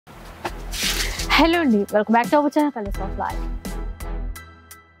Hello అండి, welcome back to our channel colours of life.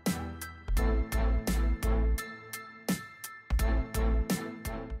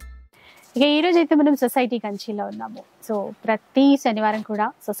 ఇక ఈరోజు అయితే మనం సొసైటీ కంచిలో ఉన్నాము. సో ప్రతి శనివారం కూడా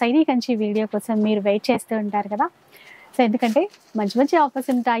సొసైటీ కంచి వీడియో కోసం మీరు వెయిట్ చేస్తూ ఉంటారు కదా. సో ఎందుకంటే మంచి మంచి ఆఫర్స్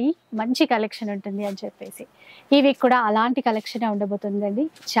ఉంటాయి, మంచి కలెక్షన్ ఉంటుంది అని చెప్పేసి ఈ వీక్ కూడా అలాంటి కలెక్షన్ ఉండబోతుందండి.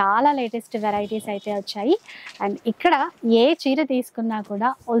 చాలా లేటెస్ట్ వెరైటీస్ అయితే వచ్చాయి. అండ్ ఇక్కడ ఏ చీర తీసుకున్నా కూడా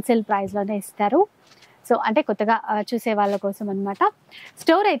హోల్సేల్ ప్రైస్లోనే ఇస్తారు. సో అంటే కొత్తగా చూసే వాళ్ళ కోసం అనమాట.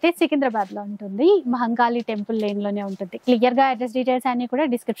 స్టోర్ అయితే సికింద్రాబాద్లో ఉంటుంది, మహంకాళి టెంపుల్ లేన్లోనే ఉంటుంది. క్లియర్గా అడ్రస్ డీటెయిల్స్ అన్నీ కూడా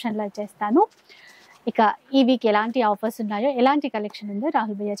డిస్క్రిప్షన్లో ఇచ్చేస్తాను. ఇక ఈ వీక్ ఎలాంటి ఆఫర్స్ ఉన్నాయో, ఎలాంటి కలెక్షన్ ఉందో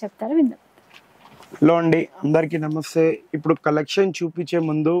రాహుల్ భయ్య చెప్తారు, విందాం. హలో అండి, అందరికీ నమస్తే. ఇప్పుడు కలెక్షన్ చూపించే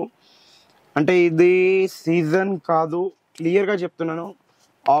ముందు అంటే ఇది సీజన్ కాదు, క్లియర్గా చెప్తున్నాను.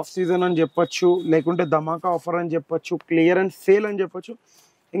 ఆఫ్ సీజన్ అని చెప్పొచ్చు, లేకుంటే ధమాకా ఆఫర్ అని చెప్పొచ్చు, క్లియరెన్స్ సేల్ అని చెప్పొచ్చు.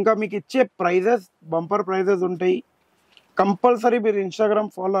 ఇంకా మీకు ఇచ్చే ప్రైజెస్ బంపర్ ప్రైజెస్ ఉంటాయి. కంపల్సరీ మీరు ఇన్స్టాగ్రామ్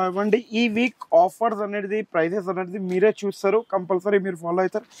ఫాలో అవ్వండి. ఈ వీక్ ఆఫర్స్ అనేది, ప్రైజెస్ అనేది మీరే చూస్తారు. కంపల్సరీ మీరు ఫాలో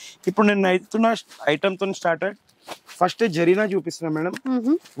అవుతారు. ఇప్పుడు నేను అవుతున్న ఐటమ్తో స్టార్ట్ అయ్యి ఫస్ట్ జరీనా చూపిస్తున్నా మేడం.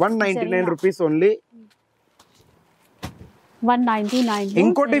 199 rupees only. 199.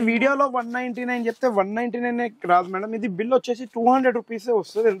 ఇంకోటి వీడియోలో 199 చెప్తే 199 రాదు మేడం. ఇది బిల్ వచ్చేసి 200 రూపీస్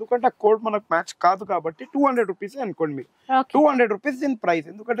వస్తుంది. ఎందుకంటే ఆ కోడ్ మనకు మ్యాచ్ కాదు కాబట్టి 200 రూపీస్ అనుకోండి మీరు. 200 రూపీస్ దీని ప్రైస్.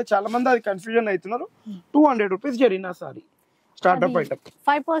 ఎందుకంటే చాలా మంది అది కన్ఫ్యూజన్ అవుతున్నారు. 200 rupees Zarina sorry startup item.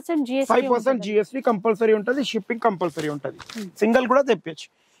 5% GST compulsory ఉంటుంది. షిప్పింగ్ కంపల్సరీ ఉంటుంది. సింగిల్ కూడా తెప్పచ్చు.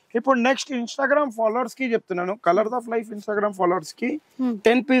 ఇప్పుడు నెక్స్ట్ ఇన్స్టాగ్రామ్ ఫాలోవర్స్ కి చెప్తున్నాను. Colours of life Instagram followers కి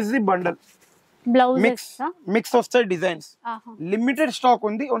 10 పీస్ బండల్ మిక్స్ వస్తాయి డిజైన్స్. లిమిటెడ్ స్టాక్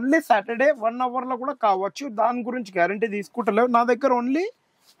ఉంది. ఓన్లీ సాటర్డే 1 hour లో కూడా కావచ్చు. దాని గురించి గ్యారంటీ తీసుకుంటలేవు. నా దగ్గర ఓన్లీ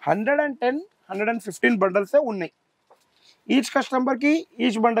 110-115 బండల్స్ ఉన్నాయి. ఈచ్ కస్టమర్ కి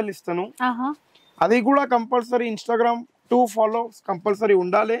ఈచ్ బండల్ ఇస్తాను. అది కూడా కంపల్సరీ ఇన్స్టాగ్రామ్ 2 ఫాలోవర్స్ కంపల్సరీ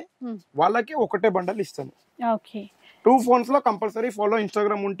ఉండాలి. వాళ్ళకి ఒకటే బండల్ ఇస్తాను. 2 phones లో కంపల్సరీ ఫాలో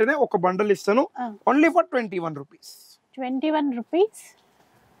ఇన్స్టాగ్రామ్ ఉంటేనే ఒక బండల్ ఇస్తాను. Only for 21 rupees.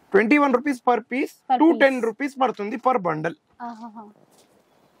 21 rupees per piece. 210 rupees పడుతుంది పర్ బండల్.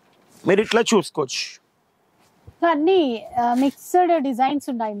 మీరు ఇట్లా చూసుకోవచ్చు. అన్ని మిక్స్డ్ డిజైన్స్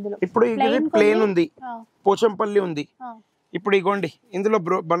ఉన్నాయి ఇందులో. ఇప్పుడు ఇది ప్లేన్ ఉంది, పోచంపల్లి ఉంది. ఇప్పుడు ఇగోండి, ఇందులో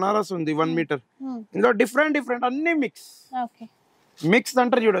బనారస్ ఉంది 1 మీటర్. ఇందులో డిఫరెంట్ అన్ని మిక్స్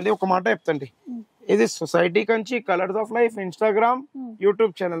అంటారు చూడండి. ఒక మాట చెప్తండి, ఇది society Kanchi, colours of life, Instagram,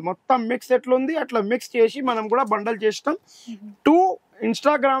 YouTube channel మొత్తం మిక్స్ ఎట్లుంది అట్లా మిక్స్ చేసి మనం కూడా బండల్ చేస్తాం. 2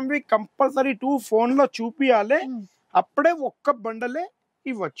 ఇన్స్టాగ్రామ్ వి కంపల్సరీ 2 phone లో చూపియాలి. అప్పుడే ఒక్క బండలే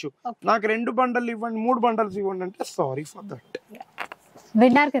ఇవ్వచ్చు. నాకు 2 బండల్ ఇవ్వండి, 3 బండల్స్ ఇవ్వండి అంటే సారీ ఫర్ దట్.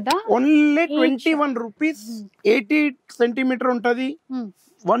 విన్నారు కదా. Only 21 rupees. 80 సెంటీమీటర్ ఉంటది.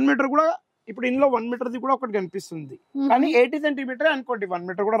 1 మీటర్ కూడా. ఇప్పుడు ఇందులో 1 మీటర్ది కూడా ఒకటి కనిపిస్తుంది, కానీ 80 సెంటీమీటర్ అనుకోండి. 1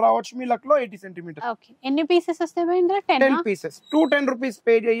 మీటర్ కూడా రావచ్చు మీ లక్ లో. 80 సెంటీమీటర్. ఎన్ని పీసెస్ వస్తాయి? 10 పీసెస్. 210 రూపీస్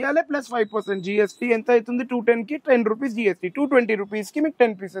పే చేయాలి ప్లస్ 5% జిఎస్టీ. ఎంత అవుతుంది? 210 కి 10 రూపీస్ జిఎస్టీ. 220 రూపీస్ కి మీకు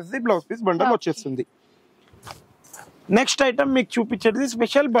 10 పీసెస్ బ్లౌజ్ పీస్ బండల్ వచ్చేస్తుంది. నెక్స్ట్ ఐటమ్ మీకు చూపించేది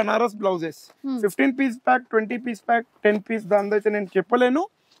special Banaras blouses. 15 piece pack, 20 piece pack, 10 piece. దాని అయితే నేను చెప్పలేను.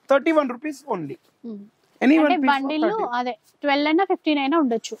 31 రూపీస్ ఓన్లీ. బండిల్ అదే 12 అయినా 15 అయినా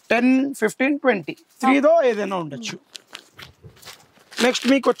ఉండొచ్చు. 10, 15, 20 3దో ఏదైనా ఉండొచ్చు. నెక్స్ట్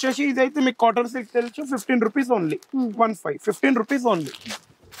మీకు వచ్చేసి ఇదైతే మీకు కాటన్ సిల్క్ తెలుసు. 15 రూపీస్ ఓన్లీ. 15 rupees only.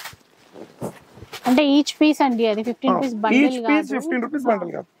 అంటే ఈచ్ పీస్ అండి అది 15 పీస్ బండిల్ కాదు. ఈచ్ పీస్ 15 రూపీస్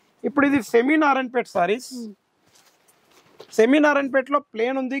బండిల్ కాదు. ఇప్పుడు ఇది semi Narayanpet saris. Semi నారాయణపేటలో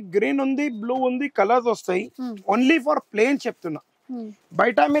plane ఉంది, గ్రీన్ ఉంది, బ్లూ ఉంది, కలర్స్ వస్తాయి. ఓన్లీ ఫర్ ప్లేన్ చెప్తున్నా.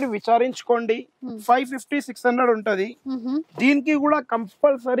 బయట మీరు విచారించుకోండి, 550-600 ఉంటది. దీనికి కూడా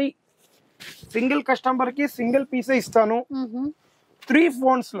కంపల్సరీ సింగిల్ కస్టమర్ కి సింగిల్ పీసే ఇస్తాను. 3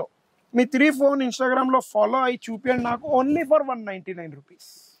 phones లో మీ 3 phone ఇన్స్టాగ్రామ్ లో ఫాలో అయ్యి చూపించండి నాకు. Only for 199 rupees.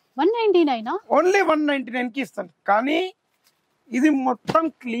 199 ఓన్లీ 199 కి ఇస్తాను. కానీ ఇది మొత్తం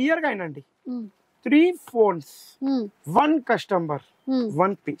క్లియర్ గా అయినండి. 3 phones, 1 customer,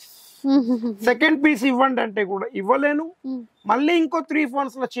 1 piece. Second piece ఇవ్వండి అంటే కూడా ఇవ్వలేను. మళ్ళీ ఇంకో 3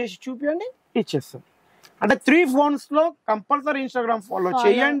 phones లో చేసి చూపించండి, ఇచ్చేస్తాను. అంటే 3 phones లో కంపల్సరీ ఇన్స్టాగ్రామ్ ఫాలో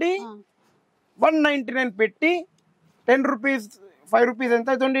చేయండి. 199 పెట్టి 10 రూపీస్, 5 రూపీస్ ఎంత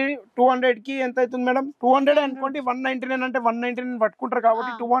అవుతుంది? 200 కి ఎంత అవుతుంది మేడం? 200 అనుకోండి. 199 అంటే 199 పట్టుకుంటారు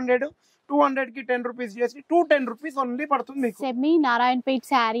కాబట్టి 200 కి 10 రూపీస్ చేసి 210 రూపీస్ ఓన్లీ పడుతుంది మీకు. సెమీ నారాయణపేట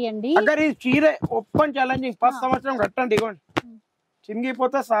శారీ అండి. అగర్ ఈ చీర ఓపెన్ ఛాలెంజింగ్ 10 సంవత్సరం కట్టండి. ఇవ్వండి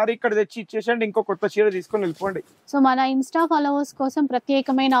చినిగిపోతే సారీ ఇక్కడ తెచ్చి ఇచ్చేసండి, ఇంకో కొత్త చీర తీసుకొని వెళ్ళిపోండి. సో మన ఇన్స్టా ఫాలోవర్స్ కోసం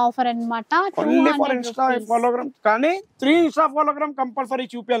ప్రత్యేకమైన ఆఫర్ అన్నమాట. Only for Insta ఫాలోగ్రామ్. కానీ 3 ఇన్స్టా ఫాలోగ్రామ్ కంపల్సరీ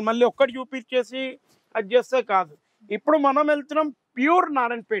చూపించాలి. మళ్ళీ ఒక్కటి చూపించేసి అది చేస్తే కాదు. ఇప్పుడు మనం వెళ్తున్నాం pure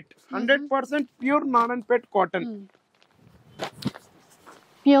Narayanpet, 100% pure Narayanpet cotton,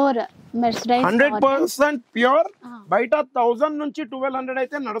 pure mercerise 100% pure. బయట 1000 నుంచి 1200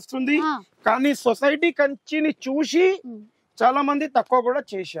 అయితే నడుస్తుంది. కానీ సొసైటీ కంచిని చూసి చాలా మంది తక్కువ కూడా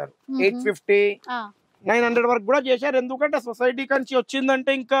చేశారు. 850, 900 వరకు కూడా చేశారు. ఎందుకంటే సొసైటీ కంచి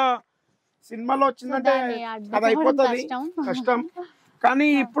వచ్చిందంటే ఇంకా సినిమాలో వచ్చిందంటే అది అయిపోతుంది, కష్టం. కానీ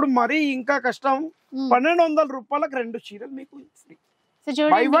ఇప్పుడు మరీ ఇంకా కష్టం. 1200 రూపాయలకు 2 చీరలు మీకు free.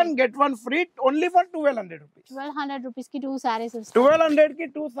 Buy one get one free only for 1200 rupees. 1200 rupees కి 2 sarees వస్తాయి. 1200 కి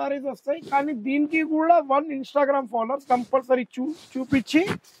 2 sarees వస్తాయి. కానీ దీనికి కూడా 1 ఇన్స్టాగ్రామ్ ఫాలోవర్స్ కంపల్సరీ చూపించి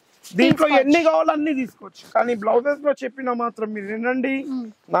దీంట్లో ఎన్ని కావాలో అన్ని తీసుకోవచ్చు. కానీ బ్లౌజెస్ లో చెప్పిన మాత్రం మీరు వినండి,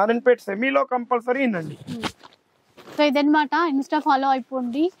 నారాయణపేట్ సెమీలో కంపల్సరీ వినండి. సో ఇదన్నమాట, ఇన్స్టా ఫాలో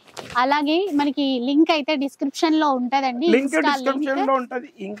అయిపోండి. అలాగే మనకి లింక్ అయితే డిస్క్రిప్షన్ లో ఉంటదండి. లింక్ డిస్క్రిప్షన్ లో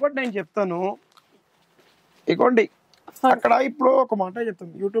ఉంటది. ఇంకోటి నేను చెప్తాను, ఇగోండి అక్కడ ఇప్పుడు ఒక మాట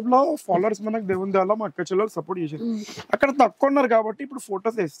చెప్తాను. యూట్యూబ్ లో ఫాలోవర్స్ మనకు దేవుని దేవాల మా అక్క చెల్లెలు సపోర్ట్ చేశారు. అక్కడ తక్కువ ఉన్నారు కాబట్టి ఇప్పుడు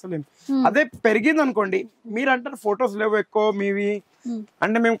ఫొటోస్ వేస్తలేము. అదే పెరిగింది అనుకోండి, మీరు అంటారు ఫొటోస్ లేవు ఎక్కువ మీవి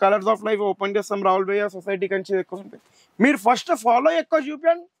అంటే మేము కలర్స్ ఆఫ్ లైఫ్ ఓపెన్ చేస్తాం, రాహుల్ భయ్య సొసైటీ కంచి ఎక్కువ ఉంటాయి. మీరు ఫస్ట్ ఫాలో ఎక్కువ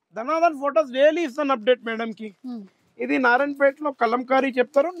చూపించండి, దాని ఫొటోస్ డైలీ ఇస్తాను అప్డేట్ మేడం కి. ఇది నారాయణపేట లో కలంకారీ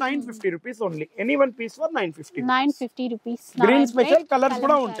చెప్తారు, 950 rupees only. Any 1 piece for 950 rupees. Green special colours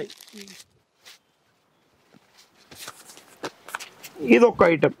కూడా ఉంటాయి. ఇది ఒక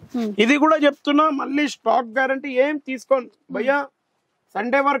ఐటమ్. ఇది కూడా చెప్తున్నా, మళ్ళీ స్టాక్ గ్యారంటీ ఏం తీసుకోండి భయ్యా.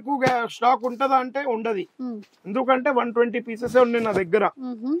 సండే వరకు స్టాక్ ఉంటదా అంటే ఉండదు. ఎందుకంటే 120 పీసెస్ ఉన్నాయి నా దగ్గర.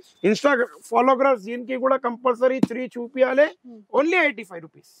 ఇన్స్టా ఫాలోగ్రాఫ్స్ దీనికి కూడా కంపల్సరీ 3 చూపియాలి. Only 85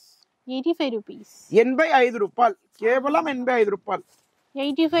 rupees. 85 రూపాయలు, కేవలం 85 రూపాయలు.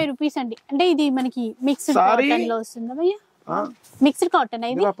 85 రూపీస్ అండి. అంటే ఇది మనకి మిక్స్డ్ కాటన్ లో వస్తుందా భయ్యా? మిక్స్డ్ కాటన్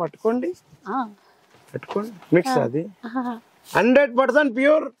ఇది. పట్టుకోండి, మిక్స్ అది 100%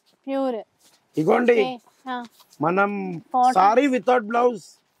 ప్యూర్. ఇగోండి మనం సారీ వితౌట్ బ్లౌజ్,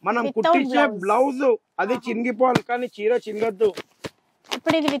 మనం కుట్టించే బ్లౌజ్ అది చినిగిపోవాలి, కానీ చీర చినగద్దు.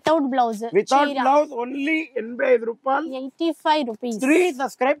 ఇప్పుడు ఇది వితౌట్ బ్లౌజ్ ఓన్లీ 85 రూపాయలు. 85 రూపీస్. 3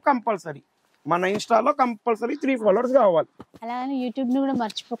 subscribe compulsory. మన ఇన్స్టాలో కంపల్సరీ 3 ఫాలోవర్స్ కావాలి. అలానే యూట్యూబ్ ని కూడా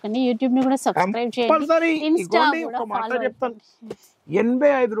మర్చిపోకండి, యూట్యూబ్ ని కూడా సబ్స్క్రైబ్ చేయండి. కంపల్సరీ. ఇగోండి ఒక మాట చెప్తాను,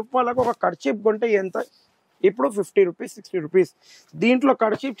 85 రూపాయలకు ఒక కర్చీప్ కొంటే ఎంత? ఇప్పుడు 50 రూపీస్, 60 రూపీస్. దీంట్లో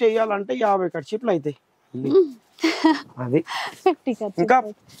కర్చీప్ చేయాలంటే 50 కర్చీప్లు అవుతాయి. అది ఇంకా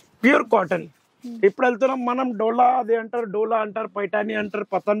ప్యూర్ కాటన్. ఇప్పుడు వెళ్తున్నాం మనం, డోలా అది అంటారు, డోలా అంటారు, పైటాని అంటారు,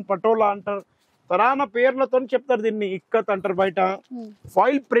 పతన్ పటోలా అంటారు, తరాన పేర్లతో చెప్తారు. దీన్ని ఇక్కత్ అంటారు బయట.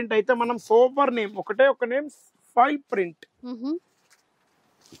 ఫాయిల్ ప్రింట్ అయితే మనం సూపర్ నేమ్, ఒకటే ఒక name, foil print.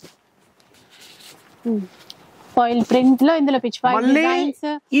 Foil print లో ఇందులో పిచ్ ఫాయిల్ డిజైన్స్.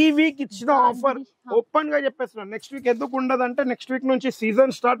 ఈ వీక్ ఇచ్చిన ఆఫర్ ఓపెన్ గా చెప్పేస్తున్నా. నెక్స్ట్ వీక్ ఎందుకు ఉండదు అంటే, నెక్స్ట్ వీక్ నుంచి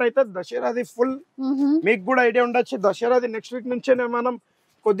సీజన్ స్టార్ట్ అయితే దసరాది ఫుల్. మీకు కూడా ఐడియా ఉండొచ్చు, దసరాది నెక్స్ట్ వీక్ నుంచే మనం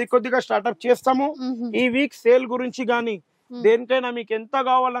కొద్దిగా స్టార్ట్అప్ చేస్తాము. ఈ వీక్ సేల్ గురించి గానీ దేనికైనా మీకు ఎంత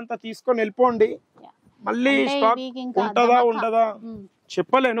కావాలంత తీసుకొని వెళ్ళిపోండి. మళ్ళీ స్టాక్ ఉంటదా ఉండదా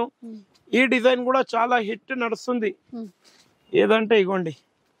చెప్పలేను. ఈ డిజైన్ కూడా చాలా హిట్ నడుస్తుంది. ఏదంటే ఇగోండి,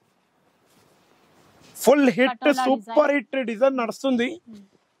 full hit, super hit design నడుస్తుంది.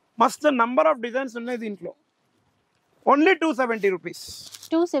 మస్తు నంబర్ ఆఫ్ డిజైన్స్ ఉన్నాయి దీంట్లో. Only 270 rupees.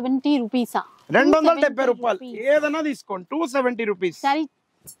 270 రూపీసా? 270 రూపాయలు. ఏదైనా తీసుకోండి, 270 రూపీస్. సరే,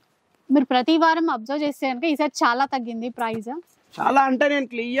 మీరు ప్రతి వారం అబ్జర్వ్ చేస్తే కనుక ఈసారి చాలా తగ్గింది ప్రైస్. చాలా అంటే నేను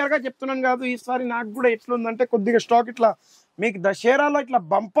క్లియర్ గా చెప్తున్నాను కాదు. ఈసారి నాకు కూడా ఎట్లుందంటే కొద్దిగా స్టాక్ ఇట్లా మీకు దసరాలో ఇట్లా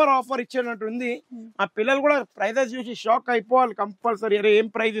బంపర్ ఆఫర్ ఇచ్చేటట్టుంది. ఆ పిల్లలు కూడా ప్రైజెస్ చూసి షాక్ అయిపోవాలి కంపల్సరీ. అరే ఏం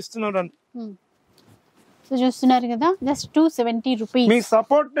ప్రైజ్ ఇస్తున్నారు అని. చూస్తున్నారు కదా, జస్ట్ 270 రూపీస్. మీ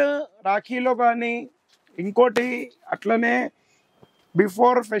సపోర్ట్ రాఖీలో కానీ ఇంకోటి అట్లనే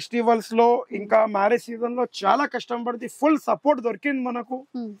బిఫోర్ ఫెస్టివల్స్ లో ఇంకా మ్యారేజ్ సీజన్ లో చాలా కష్టపడితే ఫుల్ సపోర్ట్ దొరికింది మనకు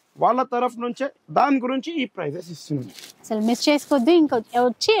వాళ్ళ తరఫు నుంచే. దాని గురించి ఈ ప్రైజెస్ ఇస్తున్నాం. అసలు మిస్ చేసుకోవద్దు. ఇంకా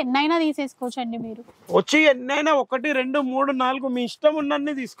వచ్చి ఎన్నైనా తీసేసుకోవచ్చు అండి. మీరు వచ్చి ఎన్నైనా 1, 2, 3, 4 మీ ఇష్టం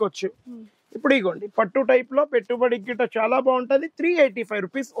ఉన్నన్ని తీసుకోవచ్చు. ఇప్పుడు ఇగోండి, పట్టు టైప్ లో పెట్టుబడి గిట్ట చాలా బాగుంటది. 385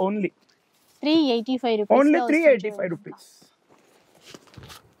 rupees only. 385 rupees. Only 385 rupees.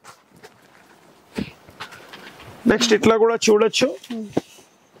 Next ఇట్లా కూడా చూడొచ్చు.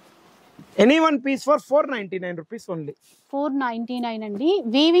 Any 1 piece for 499 rupees only. 499 అండి.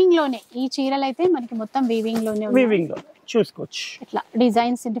 వీవింగ్ లోనే ఈ చీరలు అయితే మనకి మొత్తం వీవింగ్ లోనే ఉన్నాయి. వీవింగ్ లో చూసుకోవచ్చు. ఇట్లా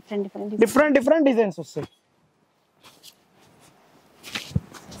డిజైన్స్ డిఫరెంట్ డిజైన్స్ వస్తాయి.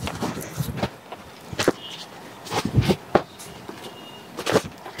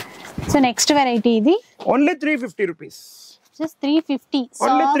 సో నెక్స్ట్ వెరైటీ ఇది only 350 rupees. Just 350.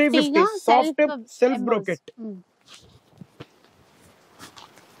 Only 350 soft self brocade.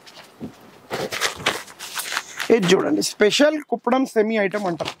 ఇది చూడండి స్పెషల్ కుప్పడం సెమీ ఐటమ్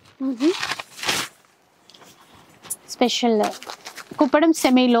అంటారు. స్పెషల్ కుప్పడం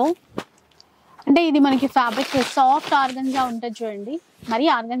సెమీలో అంటే ఇది మనకి ఫ్యాబ్రిక్ సాఫ్ట్ ఆర్గంజా ఉంటుంది చూడండి. మరి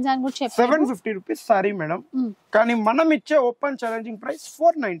ఆర్గంజా కూడా చెప్పారు. 750 రూపీస్ సారీ మేడం. కానీ మనం ఇచ్చే open challenging price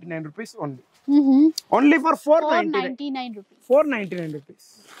 499 rupees only. Only for 499 rupees. 499 rupees.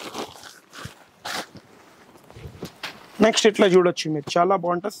 Next ఇట్లా చూడొచ్చు మీరు, చాలా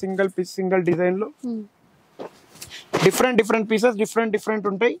బాగుంటుంది. సింగిల్ పీస్ సింగిల్ డిజైన్ లో డిఫరెంట్ పీసెస్ డిఫరెంట్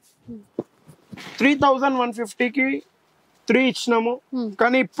ఉంటాయి. 3150 కి 3 ఇచ్చినాము.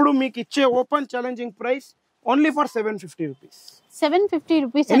 కానీ ఇప్పుడు మీకు ఇచ్చే open challenging price only for 750 rupees. 750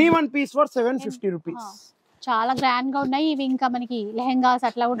 rupees. Any one piece for 750 rupees. చాలా గ్రాండ్ గా ఉన్నాయి ఇవి. ఇంకా మనకి లెహంగాస్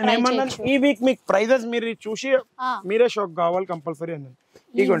అట్లా కూడా ట్రై చేయొచ్చు. ఈ వీక్ మీకు ప్రైజెస్ మీరు చూసి మీరే షాక్ కావాలి కంపల్సరీ అన్నది.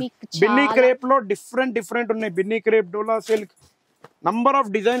 ఇగోండి బిన్నీ క్రేప్ లో డిఫరెంట్ ఉన్నాయి. Binny crepe, dola silk, number of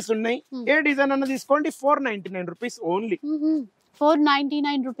designs ఉన్నాయి. ఏ డిజైన్ అన్న తీసుకోండి 499 రూపీస్ ఓన్లీ.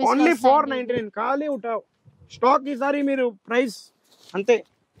 499 rupees only 499. ఖాళీ ఉంటావు స్టాక్ ఈసారి మీరు ప్రైస్ అంతే.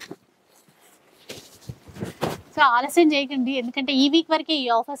 సో ఆలస్యం చేయకండి, ఎందుకంటే ఈ వీక్ వరకే ఈ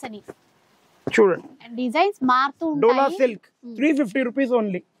ఆఫర్స్ అని. చూడండి డిజైన్స్ మారుతూ ఉంటాయి. డోలా silk 350 rupees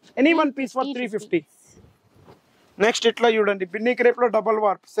only. Any one piece for 350. Next ఇట్లా చూడండి బిన్నీ క్రేప్ లో double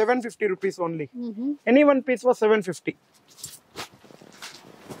warp 750 rupees only. Any one piece for 750.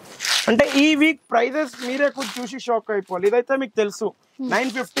 అంటే ఈ వీక్ ప్రైజెస్ మీరే కొంచెం చూసి షాక్ అయిపోవాలి. ఇదైతే మీకు తెలుసు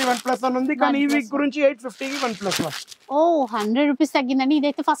 950 1+ అని ఉంది, కానీ ఈ వీక్ గురించి 850 కి 1+1. ఓ 100 రూపీస్ తగ్గిందండి.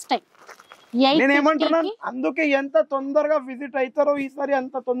 ఇదైతే ఫస్ట్ టైం. నేను ఏమంటున్నాను, అందుకే ఎంత తొందరగా విజిట్ అవుతారో ఈసారి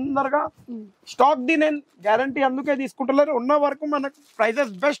అంత తొందరగా స్టాక్ ది నేను గ్యారంటీ అందుకే తీసుకుంటున్నారు. ఉన్న వరకు మనకు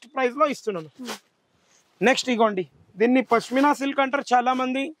ప్రైజెస్ బెస్ట్ ప్రైస్ లో ఇస్తున్నాను. నెక్స్ట్ ఇగోండి దీన్ని పష్మినా సిల్క్ అంటారు చాలా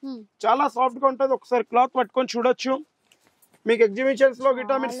మంది. చాలా సాఫ్ట్ గా ఉంటుంది. ఒకసారి క్లాత్ పట్టుకొని చూడొచ్చు. మీకు ఎగ్జిబిషన్స్ లో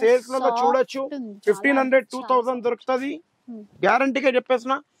గిట్ట మీరు సేల్స్ లో చూడొచ్చు. 1500 2000 దొరుకుతుంది గ్యారంటీగా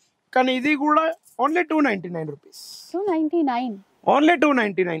చెప్పేసిన. కానీ ఇది కూడా ఓన్లీ 299 రూపీస్. 299 ఓన్లీ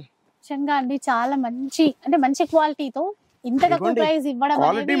 299. నిజంగా అండి చాలా మంచి, అంటే మంచి క్వాలిటీతో ఇంత తక్కువ ప్రైస్ ఇవ్వడం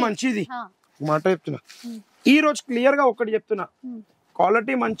క్వాలిటీ మంచిది. మాట చెప్తున్నా, ఈ రోజు క్లియర్ గా ఒకటి చెప్తున్నా,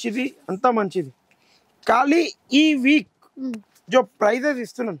 క్వాలిటీ మంచిది, అంతా మంచిది. ఖాళీ ఈ వీక్ జో ప్రైజెస్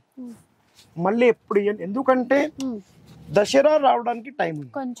ఇస్తున్నాను మళ్ళీ ఎప్పుడు ఇవ్వండి, ఎందుకంటే దసరా రావడానికి టైం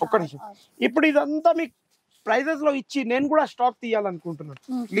ఉంది. ఒక్క నిమిషం. ఇప్పుడు ఇదంతా మీకు ప్రైజెస్ లో ఇచ్చి నేను కూడా స్టాక్ తీయాలనుకుంటున్నాను.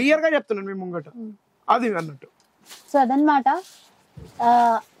 క్లియర్ గా చెప్తున్నాను మీ ముంగట అది అన్నట్టు. సో అదనమాట,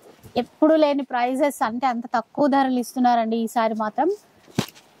 ఎప్పుడు లేని ప్రైజెస్, అంటే అంత తక్కువ ధరలు ఇస్తున్నారండి ఈసారి మాత్రం.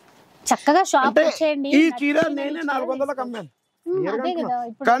 చక్కగా షాప్ వచ్చేయండి. ఈ చీర నేనే 400కి అమ్మాను,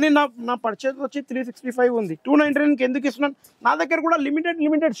 కానీ నా పర్చేజ్ వచ్చి 365 ఉంది. 299 ఎందుకు ఇస్తున్నాను? నా దగ్గర కూడా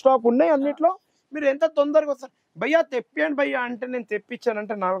లిమిటెడ్ స్టాక్ ఉన్నాయి అన్నిట్లో. మీరు ఎంత తొందరగా వస్తారు భయ్యా తెప్పియండి భయ్యా అంటే నేను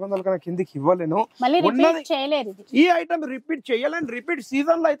తెప్పించానంటే 400 కన్నా కిందికి ఇవ్వలేను. ఈ ఐటమ్ రిపీట్ చేయాలని, రిపీట్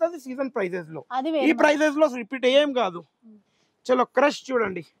సీజన్ లో అవుతుంది, సీజన్ ప్రైజెస్ లో. ఈ ప్రైజెస్ లో రిపీట్ ఏం కాదు. చలో క్రష్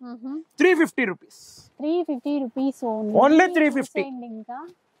చూడండి 350 రూపీస్. 350 rupees only 350.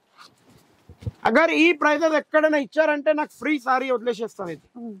 అగర్ ఈ ప్రైజెస్ ఎక్కడైనా ఇచ్చారంటే నాకు ఫ్రీ సారీ వదిలేసేస్తాను. ఇది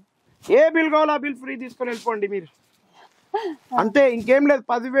ఏ బిల్ కావాలో ఆ బిల్ ఫ్రీ తీసుకొని వెళ్ళిపోండి మీరు, అంతే. ఇంకేం లేదు.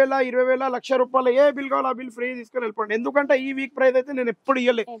 10,000 20,000 1,00,000 రూపాయలు ఏ బిల్ కావాలో ఆ బిల్ ఫ్రీ తీసుకొని వెళ్ళిపోండి. ఎందుకంటే ఈ వీక్ ప్రైస్ అయితే నేను ఎప్పుడు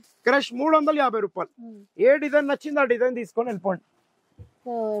ఇవ్వలే. క్రష్ 350 రూపాయలు. ఏ డిజైన్ నచ్చింది ఆ డిజైన్ తీసుకొని వెళ్ళిపోండి.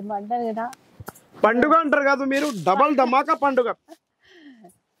 పండుగ అంటారు కాదు మీరు, డబల్ ధమాకా పండుగ.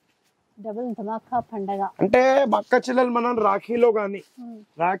 డబుల్ ధమాకా పండుగ అంటే మా అక్క చెల్లెలు మనం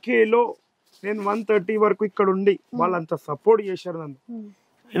రాఖీలో నేను 130 వరకు ఇక్కడ ఉండి వాళ్ళంతా సపోర్ట్ చేశారు నన్ను.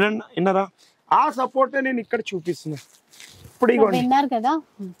 విన్నారా? ఆ సపోర్ట్ నేను ఇక్కడ చూపిస్తున్నా. ఇప్పుడు విన్నారు కదా,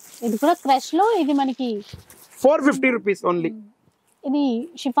 ఇది కూడా క్రష్ లో. ఇది మనకి 450 రూపీస్ ఓన్లీ. ఇది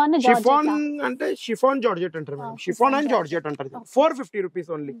షిఫాన్ అంటే షిఫాన్ జార్జెట్ అంటారు మేడం. షిఫాన్ అండ్ జార్జెట్ అంటారు. 450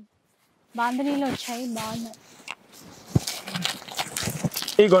 రూపీస్ ఓన్లీ. బాంధనీలో వచ్చాయి, బాగున్నాయి.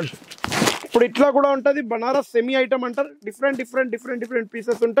 ఇగోండి ఇప్పుడు ఇట్లా కూడా ఉంటది. బనారస్ సెమీ ఐటమ్ అంటారు. డిఫరెంట్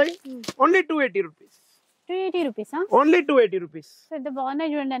పీసెస్ ఉంటాయి. Only 280 rupees. 280 rupees only 280 rupees. పెద్ద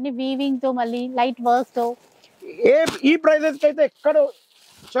బాగున్నాయి చూడండి, అన్ని వీవింగ్ తో, మళ్ళీ లైట్ వర్క్ తో. ఈ ప్రైజెస్ కి అయితే ఎక్కడ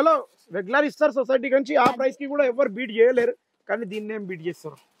చలో రెగ్యులర్ ఇస్తారు సొసైటీ నుంచి. ఆ ప్రైస్ కి కూడా ఎవరు బీట్ చేయలేరు, కానీ దీన్ని ఏం బీట్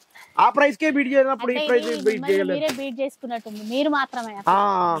చేస్తారు? ఆ ప్రైస్ కే బీట్ చేయనప్పుడు ఈ ప్రైస్ బీట్ చేయలేరు. బీట్ చేసుకున్నట్టుంది మీరు మాత్రమే.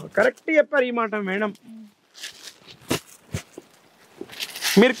 కరెక్ట్ చెప్పారు ఈ మాట మేడం.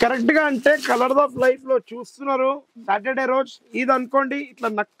 మీరు కరెక్ట్ గా అంటే కలర్ ఆఫ్ లైఫ్ లో చూస్తున్నారు. సాటర్డే రోజు ఇది అనుకోండి, ఇట్లా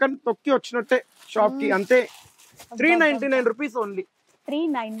నక్కని తొక్కి వచ్చినట్టే షాప్ కి, అంతే. 399 రూపీస్ ఓన్లీ.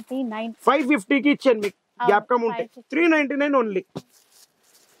 399. 550 కి ఇచ్చాను మీకు గ్యాప్ కమ్ ఉంటే 399 only.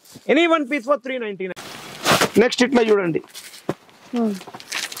 Any one piece for 399. Next ఇట్లా చూడండి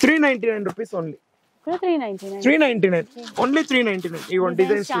 399 రూపీస్ ఓన్లీ. 399 ఓన్లీ 399. ఇవన్నీ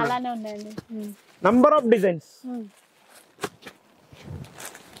డిజైన్స్ చాలానే ఉన్నాయండి, నంబర్ ఆఫ్ డిజైన్స్.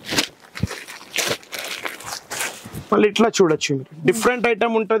 మళ్ళీ ఇట్లా చూడొచ్చు మీరు, డిఫరెంట్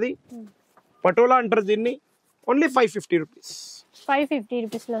ఐటమ్ ఉంటది. పటోలా అంటారు దీన్ని. Only 550 rupees. 550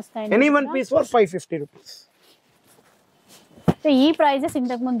 రూపీస్ లో వస్తాయి. Any one piece for 550 rupees. So ఈ ప్రైజెస్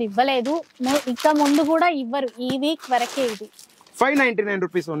ఇంతకు ముందు ఇవ్వలేదు, ఇక ముందు కూడా ఇవ్వరు, ఈ వీక్ వరకే ఇది. 599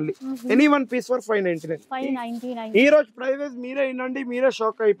 rupees only. Any one piece for 599. ఈ రోజు ప్రైజెస్ మీరే వినండి, మీరే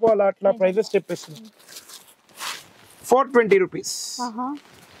షాక్ అయిపోవాలి, అట్లా prices చెప్పేస్తున్నాం. 420 rupees.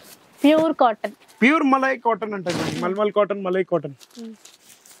 Pure cotton, pure malai cotton అంటారు, mulmul cotton, malai cotton.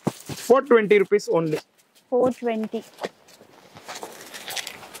 420 rupees only. 420.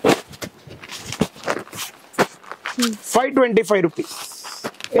 525 rupees.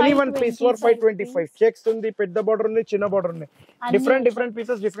 Any one piece for 525. Checks ఉంది, పెద్ద బార్డర్ ఉంది, చిన్న బార్డర్ ఉంది, డిఫరెంట్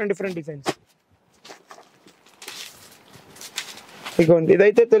పీసెస్, డిఫరెంట్ డిజైన్స్. ఇదిగోండి,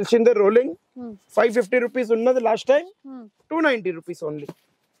 ఇదైతే తెలిసిందే రోలింగ్. 550 రూపీస్ ఉన్నది లాస్ట్ టైం, 290 రూపీస్ ఓన్లీ.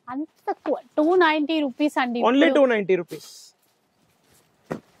 అంత తక్కువ 290 రూపీస్ అండి, ఓన్లీ 290 రూపీస్.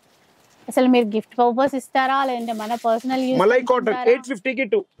 అసలు మీరు గిఫ్ట్ పర్పస్ ఇస్తారా లేదంటే మన పర్సనల్ యూస్? మలై కాటన్ 850 కి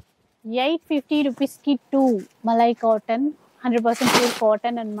 2. 850 రూపీస్ కి 2 మలై కాటన్, 100% ప్యూర్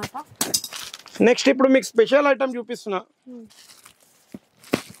కాటన్ అన్నమాట. నెక్స్ట్ ఇప్పుడు మీకు స్పెషల్ ఐటమ్ చూపిస్తున్నా.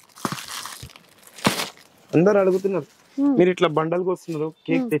 అందరు అడుగుతున్నారు మీరు ఇట్లా బండల్కి వస్తున్నారు,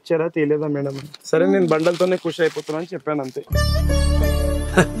 కేక్ తెచ్చారా తేలేదా మేడం? సరే నేను బండల్తోనే ఖుషి అయిపోతున్నా అని చెప్పాను అంతే.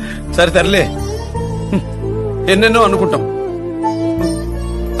 సరే తరలే, ఎన్నెన్నో అనుకుంటాం,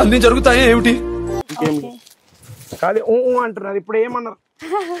 అన్ని జరుగుతాయి ఏమిటి? ఇంకేం లేదు, ఖాళీ అంటున్నారు. ఇప్పుడు ఏమన్నారు?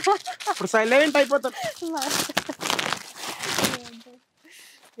 ఇప్పుడు సైలెంట్ అయిపోతారు.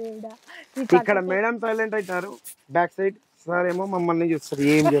 ఇక్కడ మేడం సైలెంట్ అవుతారు, బ్యాక్ సైడ్ సార్ ఏమో మమ్మల్ని చూస్తారు,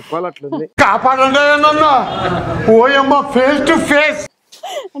 ఏం చెప్పాలి అట్లుంది. Face to face.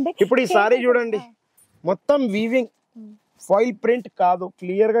 ఇప్పుడు ఈ సారీ చూడండి, మొత్తం వీవింగ్, ఫాయిల్ ప్రింట్ కాదు,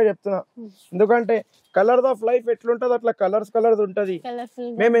 క్లియర్ గా చెప్తున్నా. ఎందుకంటే కలర్ ఆఫ్ లైఫ్ ఎట్లుంటది అట్లా కలర్స్ ఉంటది.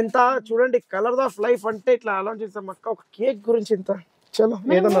 మేము ఎంత చూడండి, కలర్ ఆఫ్ లైఫ్ అంటే ఇట్లా ఆలోచిస్తాం. అక్క ఒక కేక్ గురించి ఎంత చలో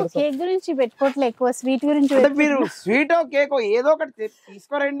ఏదన్నా కేక్ గురించి పెట్టుకోవట్లే, ఎక్కువ స్వీట్ గురించి. మీరు స్వీట్ కేక్ ఏదో ఒకటి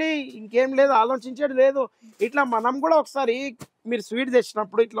తీసుకోరండి, ఇంకేం లేదు, ఆలోచించేది లేదు. ఇట్లా మనం కూడా ఒకసారి మీరు స్వీట్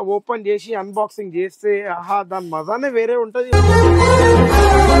తెచ్చినప్పుడు ఇట్లా ఓపెన్ చేసి అన్బాక్సింగ్ చేస్తే ఆహా, దాని మజానే వేరే ఉంటది.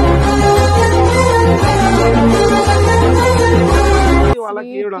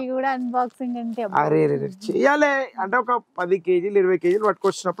 అరే చెయ్యాలి అంటే ఒక 10 కేజీలు 20 కేజీలు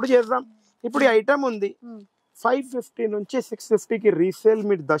పట్టుకొచ్చినప్పుడు చేద్దాం. ఇప్పుడు ఈ ఐటమ్ ఉంది 550 నుంచి 650 కి రీసేల్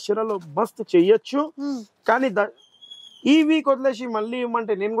మీరు దసరాలో మస్తు చెయ్యొచ్చు. కానీ ఈ వీక్ వదిలేసి మళ్ళీ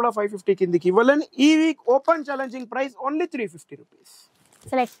ఇవ్వమంటే నేను కూడా 550 కిందికి ఇవ్వలేను. ఈ week open challenging price only 350 rupees.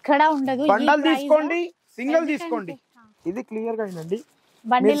 అసలు ఎక్కడ ఉండదు, బండల్ తీసుకోండి, సింగిల్ తీసుకోండి, ఇది క్లియర్ గా అయినండి.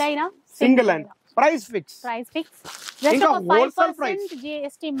 బండిల్ అయినా సింగిల్ అయినా ప్రైస్ ఫిక్స్. ఇంకా హోల్సేల్ ప్రైస్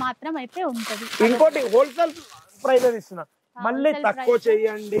జిఎస్టీ మాత్రం అయితే ఉంటది. ఇంకోటి హోల్సేల్ ప్రైస్ ఇస్తున్నా, మళ్ళీ తక్కువ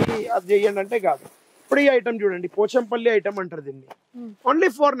చెయ్యండి అది చెయ్యండి అంటే కాదు. ఇప్పుడు ఈ ఐటమ్ చూడండి, పోచంపల్లి ఐటమ్ అంటారు దీన్ని, only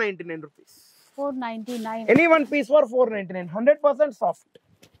 499 rupees. 499. Any one piece for 499, 100% soft.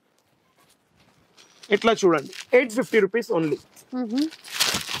 ఇట్లా చూడండి 850 rupees only.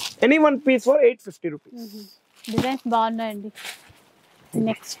 Any one piece for 850 rupees. Designs బాగున్నాయండి.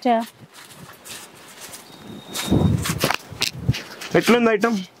 నెక్స్ట్ ఎట్లుంది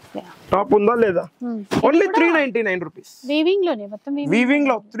ఐటమ్? టాప్ ఉందా లేదా? Only 399 rupees. వీవింగ్ లోనే మొత్తం వీవింగ్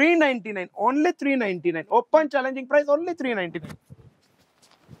లో 399, only 399. Open challenging price only 399.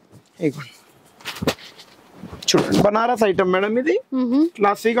 చూడండి బనారస్ ఐటమ్ మేడం, ఇది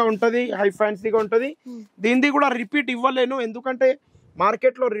క్లాసీగా ఉంటది, హై ఫ్యాన్సీగా ఉంటది. దీనిది కూడా రిపీట్ ఇవ్వలేను, ఎందుకంటే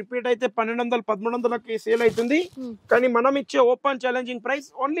మార్కెట్ లో రిపీట్ అయితే 1200-1300కి సేల్ అవుతుంది. కానీ మనం ఇచ్చే open challenging price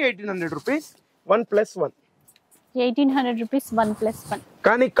only 1800 rupees, 1+1. 1800 rupees 1+1.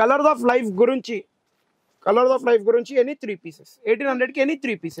 కానీ కలర్ ఆఫ్ లైఫ్ గురించి ఎనీ 3 పీసెస్ 1800 కి ఎనీ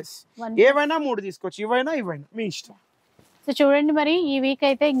 3 పీసెస్, ఏవైనా 3 తీసుకోవచ్చు, ఇవైనా మీ ఇష్టం. సో చూడండి, మరి ఈ వీక్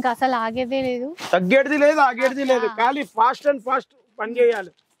అయితే ఇంకా అసలు ఆగేదే లేదు, తగ్గేది లేదు, ఆగేది లేదు, ఖాళీ ఫాస్ట్ అండ్ ఫాస్ట్ పని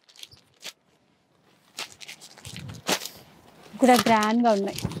చేయాలి. కూడా గ్రాండ్ గా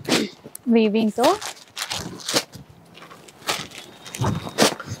ఉన్నాయి వీవింగ్ తో.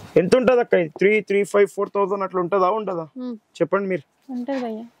 ఎంత ఉంటది అక్క? 3,5,4,000 అట్లా ఉంటదా? ఉండదా చెప్పండి మీరు.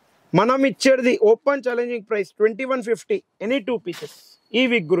 మనం ఇచ్చేది open challenging price 2150, any 2 pieces. ఈ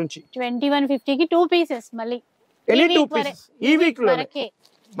వీక్ గురించి 2150 కి 2 పీసెస్. మళ్ళీ ఎనీ 2 పీసెస్ ఈ వీక్ లో,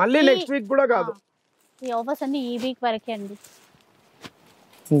 మళ్ళీ నెక్స్ట్ వీక్ కూడా కాదు. ఈ ఆఫర్స్ అన్ని ఈ వీక్ వరకే అండి.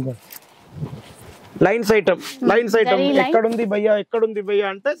 లైన్స్ ఐటమ్ ఎక్కడుంది భయ్యా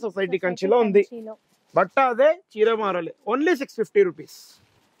అంటే సొసైటీ కంచిలో ఉంది. బట్ట అదే, చీర మారాలి. Only 650 rupees.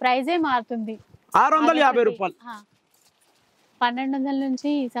 ప్రైజే మారుతుంది. 650 రూపాయలు. 1200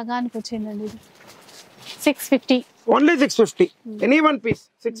 నుంచి సగానికి వచ్చిందండి. 650. ఓన్లీ 650. Any one piece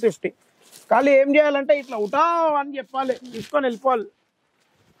 650. ఖాళీ ఏం చేయాలంటే ఇట్లా ఉటా అని చెప్పాలి, తీసుకొని వెళ్ళిపోవాలి.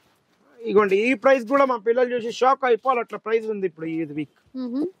 ఇగోండి ఈ ప్రైస్ కూడా మా పిల్లలు చూసి షాక్ అయిపోవాలి, అట్లా ప్రైస్ ఉంది ఇప్పుడు ఈ week.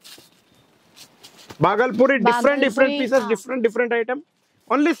 Bhagalpuri different pieces, different item.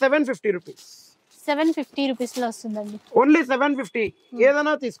 Only 750 rupees. 750 rupees లో వస్తుందండి. ఓన్లీ 750.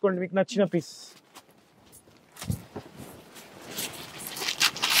 ఏదైనా తీసుకోండి మీకు నచ్చిన పీస్.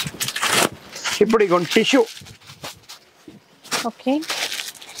 ఇప్పుడు ఇగోండి tissue. Okay.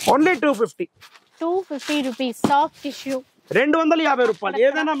 Only 250. 250 rupees soft tissue. 250 రూపాయలు.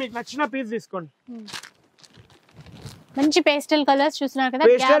 ఏదైనా మీకు నచ్చిన పీస్ తీసుకోండి. మంచి పేస్టల్ కలర్స్ చూస్తున్నారు కదా,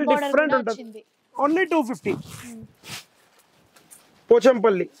 పేస్టల్ డిఫరెంట్ ఉంటుంది. Only 250.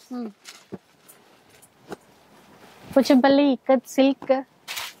 Pochampally ikat silk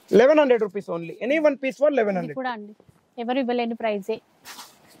 1100 rupees only. Any one piece for 1100 కూడా అండి. ఎవరు ఇవ్వలేని ప్రైజే.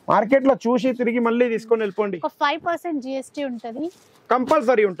 మార్కెట్ లో చూసి తిరిగి మళ్ళీ తీసుకొని వెళ్ళిపోండి. 5% GST ఉంటది,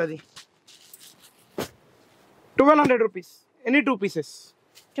 కంపల్సరీ ఉంటది. 1200 రూపీస్. Any 2 pieces.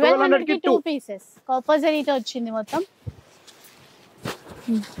 1200 కి 2 పీసెస్. కాపర్ జరీతో వచ్చింది మొత్తం.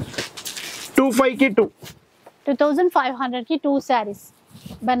 25 కి 2. 2500 కి 2 saris.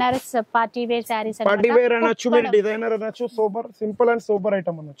 Banaras party wear saris. Party wear అనొచ్చు, మీరు డిజైనర్ అనొచ్చు, sober simple and sober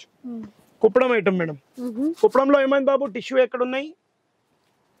item అనొచ్చు. Kuppadam item madam. కుప్పడంలో ఏమైంది బాబు, టిష్యూ ఎక్కడ ఉన్నాయి,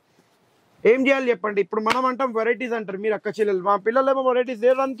 ఏం చేయాలి చెప్పండి. ఇప్పుడు మనం అంటాం వెరైటీస్ అంటారు, మీరు అక్క చెల్లెలు. మా పిల్లలు ఏమో వెరైటీస్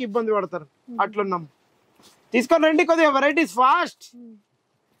చేయడానికి ఇబ్బంది పడతారు. అట్లున్నాం. తీసుకొని రండి కొద్దిగా వెరైటీస్ ఫాస్ట్.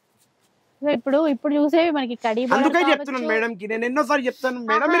 ఇప్పుడు చూసే మనకి కడి. అందుకే చెప్తున్నాను మేడం కి, నేను ఎన్నోసారి చెప్తాను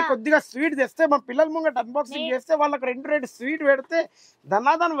మేడం, మీరు కొద్దిగా స్వీట్ తెస్తే మా పిల్లల ముంగట అన్బాక్సింగ్ చేస్తే వాళ్ళకి 2 స్వీట్ పెడితే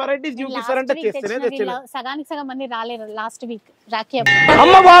దన్నాదాన్ వెరైటీస్ చూపిస్తారంటే చేస్తేనే తెచ్చాను. సగానికి సగం మంది రాలేరు లాస్ట్ వీక్ రాఖీ.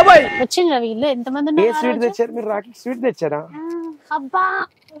 అమ్మ బాబాయ్ వచ్చిండ్రా వీళ్ళు? ఎంతమంది ఉన్నారు? ఏ స్వీట్ తెచ్చారు మీరు? రాఖీ స్వీట్ తెచ్చారా? అబ్బా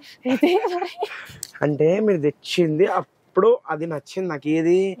అంటే మీరు తెచ్చింది అప్పుడు అది నచ్చింది నాకు.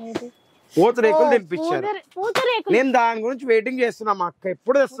 ఏది? పూతరేకులు తెప్పించారు. నేను దాని గురించి వెయిటింగ్ చేస్తున్నా. మా అక్క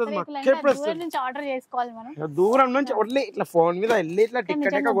ఎప్పుడు తెస్తుంది, మా అక్క ఎప్పుడు వస్తుంది. ఆర్డర్ చేసుకోవాలి మనం. దూరం నుంచి వదిలే ఇట్లా ఫోన్ మీద వెళ్ళి ఇట్లా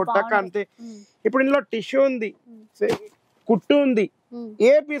టిక్కెట్ కొట్టక అంతే. ఇప్పుడు ఇందులో టిష్యూ ఉంది, కుట్టు ఉంది.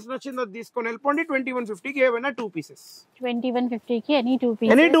 ఏ పీస్ నచ్చిందో తీసుకొని వెళ్ళిపోండి. 2150 కి ఏవైనా 2 పీసెస్. 2150 కి ఎనీ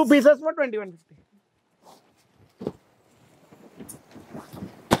 2 పీసెస్ ఫర్ 2150.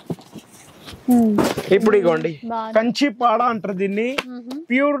 ఇప్పుడు ఇగోండి కంచిపాడ అంటారు దీన్ని.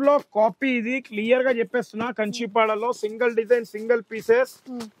 ప్యూర్ లో కాపీ ఇది. క్లియర్ గా చెప్పేస్తున్నా, కంచిపాడలో single design, single pieces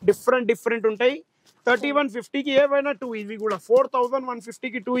different ఉంటాయి. 3150 కి ఏవైనా 2. ఇవి కూడా 4150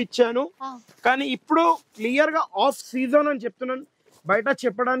 కి 2 ఇచ్చాను. కానీ ఇప్పుడు క్లియర్ గా ఆఫ్ సీజన్ అని చెప్తున్నాను. బయట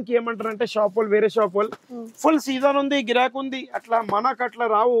చెప్పడానికి ఏమంటారంటే షాప్ వాళ్ళు, వేరే షాప్ వాళ్ళు ఫుల్ సీజన్ ఉంది, గిరాక్ ఉంది, అట్లా మనకు అట్లా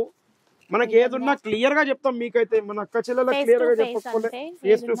రావు. మనకి ఏదున్నా క్లియర్ గా చెప్తాం. మీకైతే మన అక్క చెల్లెల క్లియర్ గా చెప్పకపోలే,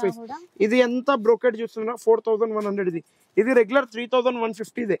 ఫేస్ టు ఫేస్. ఇది ఎంత బ్రోకెట్ చూస్తున్నా 4100. ఇది రెగ్యులర్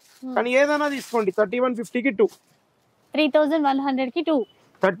 3150 దే. కానీ ఏదైనా తీసుకోండి. 3150 కి 2. 3100 కి 2.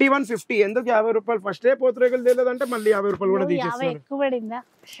 3150. ఎందుకు 50 రూపాయలు? ఫస్ట్ డే పోతురేగులు తెలియదంటే మళ్ళీ 50 రూపాయలు కూడా తీసేస్తున్నారు.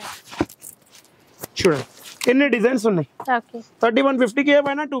 చూడండి ఎన్ని డిజైన్స్ ఉన్నాయి. 3150 కి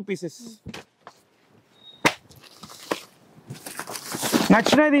ఏమైనా 2 పీసెస్.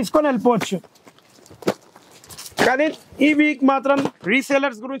 నచ్చినవి తీసుకొని వెళ్ళిపోవచ్చు. కానీ ఈ వీక్ మాత్రం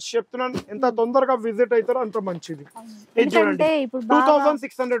రీసేలర్స్ గురించి చెప్తున్నాను. ఎంత తొందరగా విజిట్ అవుతారో అంత మంచిది. ఇది చూడండి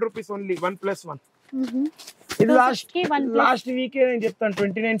 2600 రూపీస్ ఓన్లీ 1+1. ఇది లాస్ట్ వీక్ నేను చెప్తాను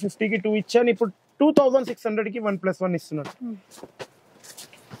 2950 కి 2 ఇచ్చాను. ఇప్పుడు 2600 కి 1+1 ఇస్తున్నాను.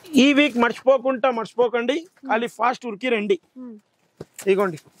 ఈ వీక్ మర్చిపోకండి. ఖాళీ ఫాస్ట్ ఉరికి రండి.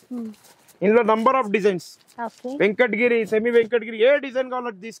 ఇగోండి ఇందులో number of designs. Venkatagiri, semi Venkatagiri, A design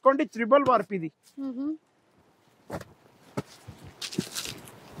కావాలంటే తీసుకోండి. 3 వార్ప్ ఇది.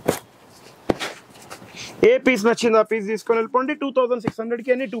 ఏ పీస్ నచ్చిందో ఆ పీస్ తీసుకొని వెళ్ళిపోండి. 2600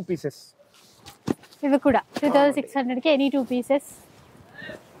 కి ఎనీ 2 పీసెస్. ఇవి కూడా 2600 కి any 2 pieces.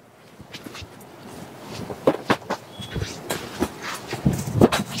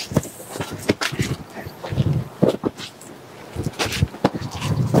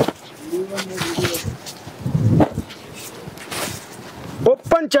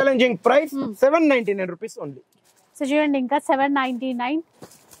 Open challenging price 799 rupees only. So చూడండి ఇంకా 799.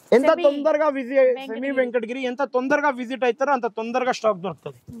 ఎంత తొందరగా సెమీ వెంకటగిరి ఎంత తొందరగా విజిట్ అవుతారో అంత తొందరగా స్టాక్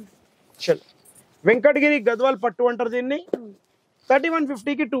దొరుకుతుంది. చలో వెంకటగిరి గద్వాల్ పట్టు అంటారు దీన్ని.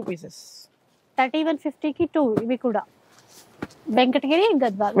 3150 కి 2 పీసెస్. 3150 కి 2. ఇవి కూడా వెంకటగిరి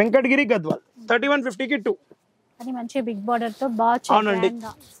గద్వాల్. 3150 కి 2. అది మంచి బిగ్ బార్డర్ తో బాగా. అవునండి.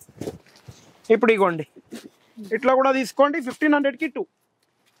 ఇప్పుడు ఇగోండి ఇట్లా కూడా తీసుకోండి. 1500 కి 2.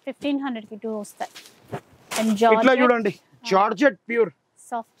 1500 కి 2 వస్తాయి. ఇట్లా చూడండి జార్జెట్ ప్యూర్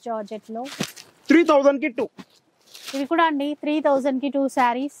సాఫ్ట్ జార్జెట్ లో 3000 కి 2. ఇవి కూడా అండి 3000 కి 2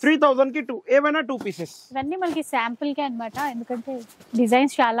 సారీస్. 3000 కి 2 ఏవైనా 2 పీసెస్. ఇవన్నీ మనకి శాంపుల్ కే అన్నమాట, ఎందుకంటే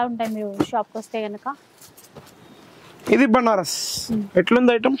డిజైన్స్ చాలా ఉంటాయి మీరు షాప్ కి వస్తే గనక. ఇది బనారస్.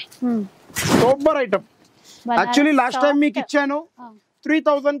 ఎట్లుంది item? Super item. Actually last time మీకు ఇచ్చాను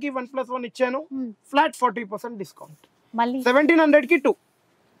 3000 కి 1+1 ఇచ్చాను. Flat 40% discount. మళ్ళీ 1700 కి 2.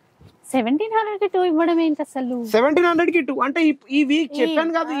 1700 కి 2 ఇవ్వడం ఏంటి అసలు? 1700 కి 2 అంటే ఈ వీక్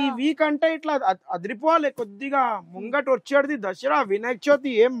చెప్పాను కదా, ఈ వీక్ అంటే ఇట్లా అదిరిపోవాలి కొద్దిగా. ముంగట వచ్చేది దసరా, వినాయక చవితి,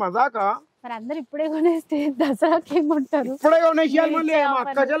 ఏం మజాకా. మరి అందరు ఇప్పుడే కొనేస్తే దసరాకి ఏమంటారు? ఇప్పుడే కొనేసేయాలి. మళ్ళీ మా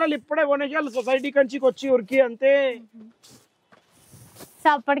అక్క జల్లలు ఇప్పుడే కొనేసేయాలి. సొసైటీ కంచికి వచ్చి ఉరికి అంతే.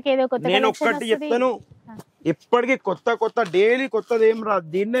 అప్పటికి ఏదో కొత్త. నేను ఒక్కటి చెప్తాను, ఇప్పటికి కొత్త డైలీ కొత్తది ఏం రాదు.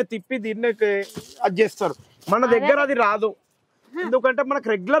 దీన్నే తిప్పి దీన్నే అది చేస్తారు. మన దగ్గర అది రాదు, ఎందుకంటే మనకు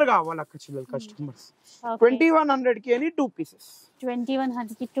రెగ్యులర్ కావాలి అక్క చెల్లెలు కస్టమర్స్. 2100 కి 2 పీసెస్.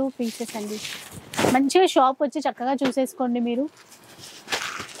 2100 కి 2 పీసెస్ అండి. మంచిగా షాప్ వచ్చి చక్కగా చూసేసుకోండి మీరు.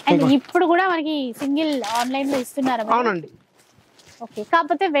 అండ్ ఇప్పుడు కూడా మనకి సింగిల్ ఆన్లైన్ లో ఇస్తున్నారు. అవునండి. ఓకే,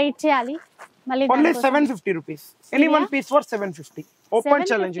 కాకపోతే వెయిట్ చేయాలి. మళ్ళీ 750 rupees. Any one piece for 750. Open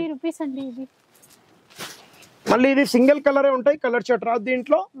challenge rupees అండి ఇది. మళ్ళీ ఇది సింగిల్ కలరే ఉంటాయి, కలర్ చార్ట్ రాదు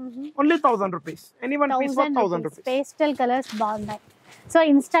దీంట్లో. Only 1000 rupees. Any one piece for 1000 rupees. Pastel colours బాగున్నాయి. సో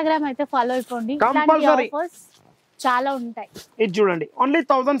ఇన్స్టాగ్రామ్ అయితే ఫాలో అయిపోండి, కంపల్సరీ చాలా ఉంటాయి. ఇది చూడండి only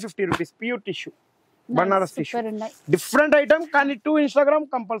 1050 rupees. Pure tissue Banaras tissue. Different item, కానీ 2 ఇన్స్టాగ్రామ్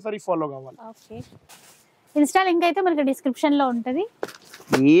కంపల్సరీ ఫాలో కావాలి. ఓకే, ఇన్స్టా లింక్ అయితే మనకి డిస్క్రిప్షన్ లో ఉంటది.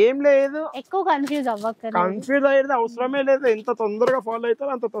 ఏం లేదు, ఎక్కువ కన్ఫ్యూజ్ అవ్వకూడదు. కన్ఫ్యూజ్ అయ్యేది అవసరమే లేదు. ఎంత తొందరగా ఫాలో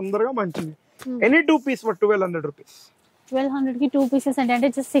అవుతారో అంత తొందరగా మంచిది. Any 2 piece for 1200 rupees. 1200 కి 2 పీసెస్ అంటే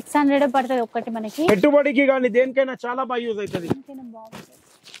జస్ట్ 600 పడుతుంది ఒక్కటి మనకి. పెట్టుబడికి కానీ దేనికైనా చాలా బాగా యూజ్ అవుతుంది.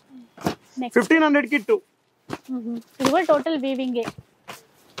 1500 కి 2. ఇది కూడా total weaving.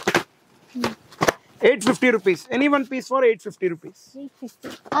 850 rupees. Any one piece for 850 rupees.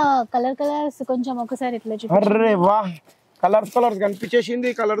 Colours కొంచెం ఒకసారి ఇట్లా చూపి. అర్రే వా, colours కనిపించేసింది.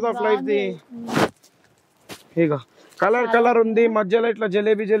 Colour of life the. Ego colour ఉంది మధ్యలో, ఇట్లా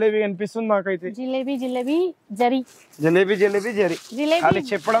జలేబీ అనిపిస్తుంది నాకైతే. జిలేబీ జరీ. అది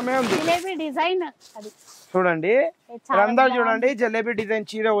చెప్పడమే ఉంది. జిలేబీ డిజైన్ అది చూడండి, రందా చూడండి. జలేబీ డిజైన్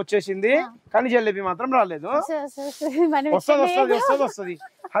చీర వచ్చేసింది, కానీ జలేబీ మాత్రం రాలేదు. వస్తుంది.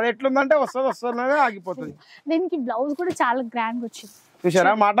 అది ఎట్లుందంటే వస్తుంది ఆగిపోతుంది. దీనికి బ్లౌజ్ కూడా చాలా గ్రాండ్ వచ్చింది.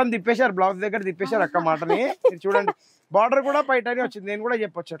 చూసారా, మాటను తిప్పేశారు, బ్లౌజ్ దగ్గర తిప్పేశారు అక్క మాటని. చూడండి బార్డర్ కూడా పైటనే వచ్చింది. నేను కూడా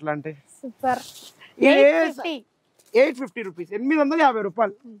చెప్పొచ్చు ఎట్లా అంటే. సూపర్. 850 రూపీస్. 850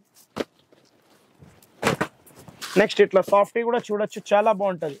 రూపాయలు. నెక్స్ట్ ఇట్లా సాఫ్ట్ కూడా చూడొచ్చు, చాలా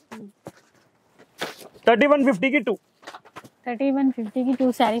బాగుంటది. 3150 కి 2. 3150 కి 2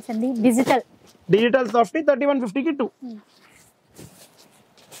 సారీస్ అండి. డిజిటల్ సాఫ్ట్ 3150 కి 2.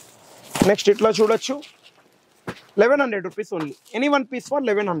 నెక్స్ట్ ఇట్లా చూడొచ్చు 1100 rupees only. Any one piece for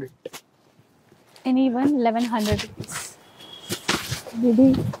 1100. 1100 rupees. ఇది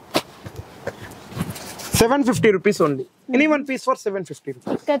 750 rupees only. Any one piece for 750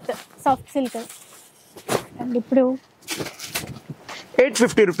 rupees. Ikat soft silk and ఇప్పుడు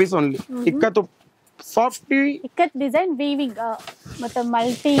 850 rupees only. Ikat design weaving, మొత్తం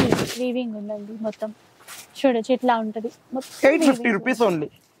మల్టీ వీవింగ్ ఉందండి. మొత్తం చూడొచ్చు ఇట్లా ఉంటది. 850 రూపీస్ ఓన్లీ.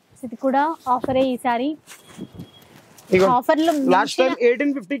 ఇది కూడా ఆఫరే ఈసారి. ఆఫర్ లో లాస్ట్ టైం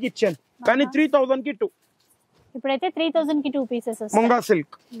 1850 కి ఇచ్చాను, కానీ 3000 కి 2. ఇప్పుడైతే 3000 కి 2 పీసెస్ వస్తాయి. ముంగా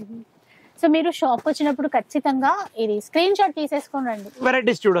సిల్క్. సో మీరు షాప్ వచ్చినప్పుడు ఖచ్చితంగా ఇది స్క్రీన్ షాట్ తీసేసుకొని రండి.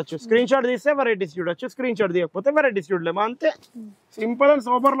 వెరైటీస్ చూడొచ్చు. స్క్రీన్ షాట్ తీస్తే వెరైటీస్ చూడొచ్చు, స్క్రీన్ షాట్ తీయకపోతే వెరైటీస్ చూడలేము. అంతే, simple and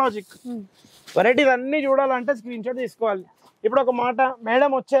super logic. Varieties అన్ని చూడాలంటే స్క్రీన్ షాట్ తీసుకోవాలి. ఇప్పుడు ఒక మాట,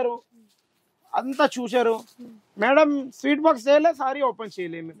 మేడం వచ్చారు, అంతా చూశారు, మేడం స్వీట్ బాక్స్ చేయలే, సారీ ఓపెన్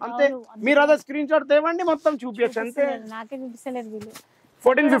చేయలేము, అంతే. మీరు అదే స్క్రీన్ షాట్ తేవండి, మొత్తం చూపించచ్చు, అంతే. నాకే చూపిస్తలేదు వీళ్ళు.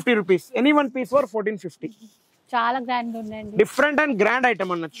 1450 rupees. Any one piece for 1450. చాలా గ్రాండ్ ఉన్నాయండి. డిఫరెంట్ అండ్ గ్రాండ్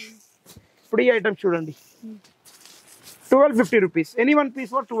ఐటమ్ అనొచ్చు. ఇప్పుడు ఈ ఐటమ్ చూడండి 1250 rupees. Any one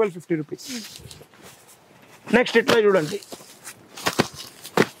piece for 1250 rupees. Next ఇట్లా చూడండి,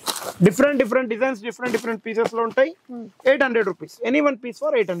 డిఫరెంట్ డిజైన్స్, డిఫరెంట్ పీసెస్ లో ఉంటాయి. 800 rupees. Any one piece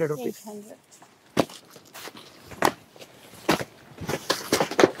for 800 rupees.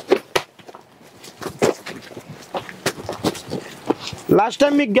 Last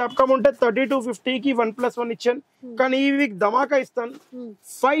time మీకు జ్ఞాపకం ఉంటే 3250 కి 1+1 ఇచ్చాను, కానీ ఈ వీక్ ధమాకా ఇస్తాను.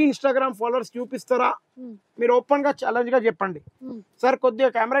 5 ఇన్స్టాగ్రామ్ ఫాలోవర్స్ చూపిస్తారా? మీరు ఓపెన్ గా ఛాలెంజ్ గా చెప్పండి. సార్ కొద్దిగా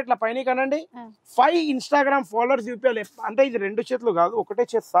కెమెరా ఇట్లా పైన కనండి. 5 ఇన్స్టాగ్రామ్ ఫాలోవర్స్ చూపించాలి. అంటే ఇది 2 చేతులు కాదు, ఒకటే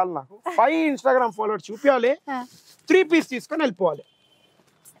చేతి చాలు నాకు. 5 ఇన్స్టాగ్రామ్ ఫాలోవర్స్ చూపించాలి, 3 పీస్ తీసుకొని వెళ్ళిపోవాలి.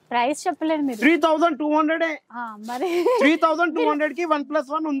 ప్రైస్ చెప్పలేదు మీరు. 3200 మరి 3200 కి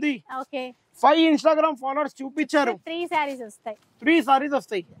 1+1 ఉంది. ఓకే, 5 ఇన్స్టాగ్రామ్ ఫాలోవర్స్ చూపించారు, 3 సారీస్ వస్తాయి. 3 సారీస్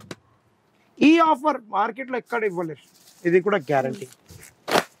వస్తాయి. ఈ ఆఫర్ మార్కెట్ లో ఎక్కడ ఇవ్వలేరు, ఇది కూడా గ్యారంటీ.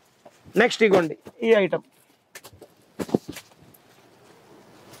 నెక్స్ట్ ఇగోండి ఈ ఐటమ్,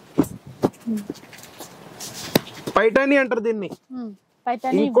 పైటాని అంటారు దీన్ని.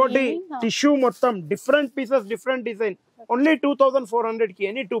 ఇంకోటి టిష్యూ మొత్తం different pieces, different design. Only 2400 కి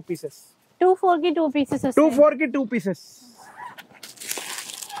ఎనీ 2 పీసెస్. 24 కి 2 పీసెస్. 24 కి 2 పీసెస్.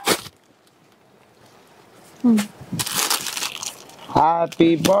 హ్యాపీ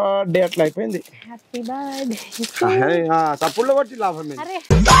బర్త్డే అట్లా అయిపోయింది. హ్యాపీ బర్త్డే తప్పుల్లో కొట్టి లాభం.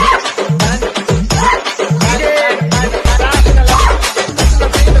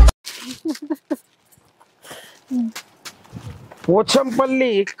 పోచంపల్లి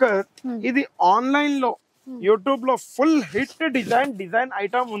ఇక్కత్, ఇది ఆన్లైన్ లో యూట్యూబ్ లో ఫుల్ హిట్ డిజైన్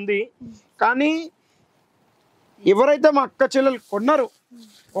ఐటమ్ ఉంది. కానీ ఎవరైతే మా అక్క చెల్లెలు కొన్నారు,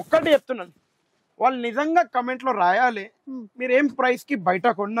 ఒక్కటి చెప్తున్నాను, వాళ్ళు నిజంగా కమెంట్ లో రాయాలి మీరు ఏం ప్రైస్ కి బయట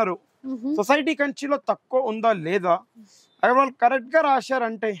కొన్నారు, సొసైటీ కంచిలో తక్కువ ఉందా లేదా. అవి వాళ్ళు కరెక్ట్ గా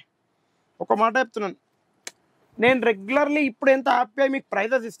రాశారంటే, ఒక మాట చెప్తున్నాను, నేను రెగ్యులర్లీ ఇప్పుడు ఎంత హ్యాపీ మీకు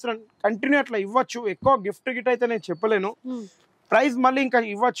ప్రైజెస్ ఇస్తున్నాను, కంటిన్యూ అట్లా ఇవ్వచ్చు. ఎక్కువ గిఫ్ట్ గిట్ అయితే నేను చెప్పలేను, ప్రైస్ మళ్ళీ ఇంకా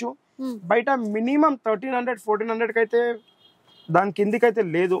ఇవ్వచ్చు. బయట మినిమం 1300-1400 అయితే, దాని కిందికి అయితే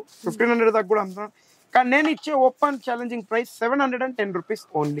లేదు, 1500 దాకా కూడా అమ్ముతున్నాను. కానీ నేను ఇచ్చే open challenging price 710 rupees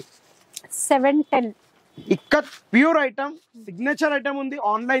only. 710 ఇక్కడ ప్యూర్ ఐటమ్, సిగ్నేచర్ ఐటమ్ ఉంది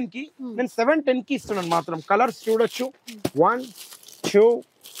ఆన్లైన్ కి. నేను 710 కి ఇస్తున్నాను మాత్రం. కలర్స్ చూడొచ్చు, 1, 2,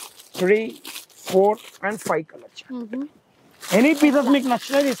 3, 4 and 5 కలర్స్. ఎనీ పీసెస్ మీకు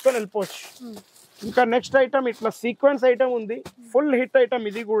నచ్చినవి తీసుకొని వెళ్ళిపోవచ్చు. ఇంకా నెక్స్ట్ ఐటమ్ ఇట్లా సీక్వెన్స్ ఐటమ్ ఉంది, ఫుల్ హిట్ ఐటమ్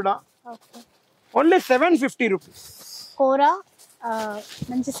ఇది కూడా. Only 750 rupees. కోరా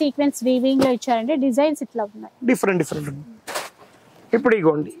మంచి సీక్వెన్స్ వీవింగ్ లో ఇచ్చారండి, డిజైన్స్ ఇట్లా ఉన్నాయి డిఫరెంట్. ఇప్పుడు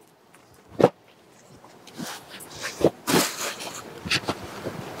ఇగోండి,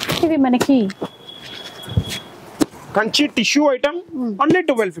 ఇవి మనకి Kanchi tissue item. Only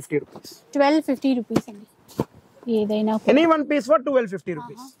 1250 rupees. 1250 rupees అండి ఏదైనా. Any one piece for 1250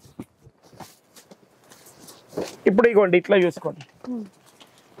 rupees. ఇప్పుడు ఇగోండి ఇట్లా చూసుకోండి,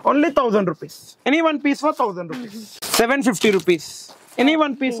 only 1000 rupees. Any one piece for 1000 rupees. 750 rupees. Any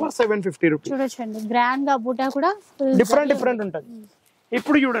one piece for 750 rupees. చూడొచ్చండి, గ్రాండ్ గా బూటా కూడా డిఫరెంట్ ఉంటుంది.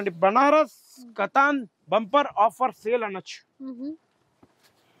 ఇప్పుడు చూడండి, Banaras katan bumper offer sale అనొచ్చు.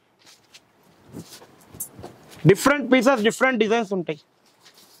 డిఫరెంట్ పీసెస్, డిఫరెంట్ డిజైన్స్ ఉంటాయి.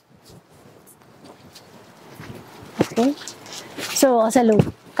 సో అసలు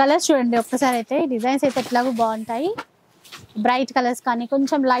కలర్స్ చూడండి ఒక్కసారి అయితే, డిజైన్స్ అయితే ఎట్లాగో బాగుంటాయి. బ్రైట్ కలర్స్ కానీ,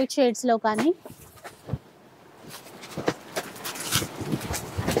 కొంచెం లైట్ షేడ్స్ లో కానీ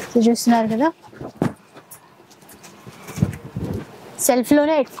చూస్తున్నారు కదా, సెల్ఫ్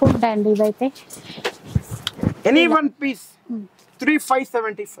లోనే ఎక్కువ ఉంటాయండి ఇవైతే. Any one piece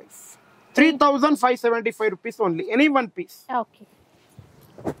 3575 rupees only. Any one piece. Okay,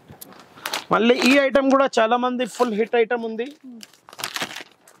 మళ్ళీ ఈ ఐటమ్ కూడా చాలా మంది ఫుల్ హిట్ ఐటమ్ ఉంది.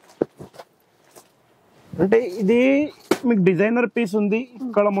 అంటే ఇది మీకు డిజైనర్ పీస్ ఉంది.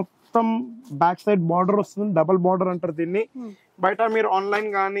 ఇక్కడ మొత్తం బ్యాక్ సైడ్ బార్డర్ వస్తుంది, డబుల్ బార్డర్ అంటారు దీన్ని. బయట మీరు ఆన్లైన్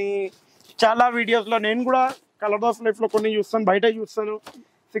కానీ చాలా వీడియోస్ లో, నేను కూడా కలర్ ఆఫ్ లైఫ్ లో కొన్ని చూస్తాను, బయట చూస్తాను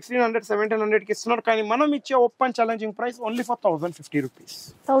 1600-1700 కి ఇస్తున్నారు. కానీ మనం ఇచ్చే open challenging price only for 1050 rupees.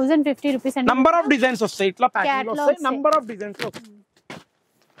 1050 rupees. Number of designs వస్తాయి, ఇట్లా ప్యాకింగ్ లో వస్తాయి, నంబర్ ఆఫ్ డిజైన్స్ వస్తాయి.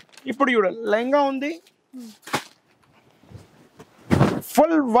 ఇప్పుడు చూడండి, లెహంగా ఉంది,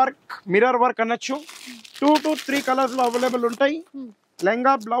 ఫుల్ వర్క్, మిర్రర్ వర్క్ అనొచ్చు. 2 to 3 కలర్స్ లో అవైలబుల్ ఉంటాయి.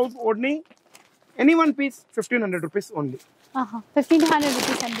 Lehenga, blouse, ఓడ్ని. Any one piece 1500 rupees only. 1500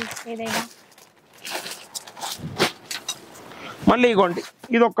 rupees అండి ఏదైనా. మళ్ళీ ఇగోండి,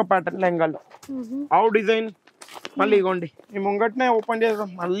 ఇది ఒక్క ప్యాటర్న్ లెహంగాలో, ఆవు డిజైన్. మళ్ళీ ఇగోండి, ఈ ముంగట్నే ఓపెన్ చేద్దాం.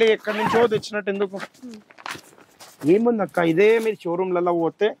 మళ్ళీ ఎక్కడి నుంచో తెచ్చినట్టు ఎందుకు, ఏముంది అక్క, ఇదే మీరు షోరూమ్లలో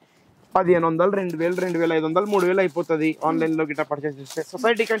పోతే 1500, 2000, 2500, 3000 అయిపోతుంది. ఆన్లైన్ లో గిట్ట పర్చేస్ చేస్తే,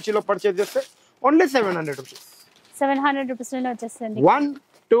 సొసైటీ కంచిలో పర్చేస్ చేస్తే ఓన్లీ 700 రూపీస్. 700 రూపీస్ లోనే వచ్చేస్తుంది. 1,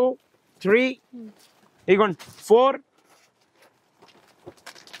 2, 3 ఇగోండి, 4.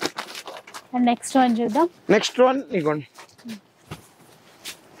 నెక్స్ట్ వన్ చూద్దాం. నెక్స్ట్ వన్ ఇగోండి,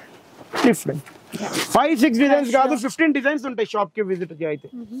 డిఫరెంట్ 5-6 డిజైన్స్ కాదు 15 డిజైన్స్ ఉంటాయి షాప్ కి విజిట్ అయితే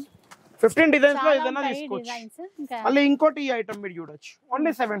 15 డిజైన్స్ లో ఏదైనా తీసుకోవచ్చు. మళ్ళీ ఇంకోటి ఈ ఐటమ్ మీరు చూడొచ్చు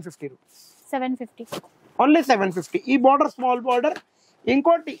ఓన్లీ 750 రూపీస్. 750 ఓన్లీ 750. ఈ బార్డర్ స్మాల్ బార్డర్.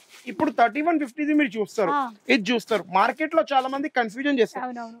 ఇంకోటి ఇప్పుడు 3150 మీరు చూస్తారు, ఇది చూస్తారు. మార్కెట్ లో చాలా మంది కన్ఫ్యూజన్ చేస్తారు.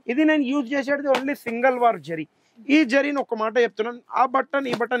 ఇది నేను యూజ్ చేసేది ఓన్లీ సింగిల్ వార్ జరీ. ఈ జరీని ఒక మాట చెప్తున్నాను, ఆ బటన్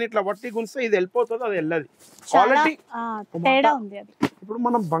ఈ బటన్ ఇట్లా వట్టి గుంస్తే ఇది వెళ్ళిపోతుంది, అది వెళ్ళదు. క్వాలిటీ తేడా ఉంది. అది ఇప్పుడు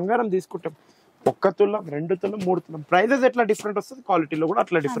మనం బంగారం తీసుకుంటాం 1 తులం 2 తులం 3 తులం ప్రైజెస్ ఎట్లా డిఫరెంట్ వస్తుంది, క్వాలిటీలో కూడా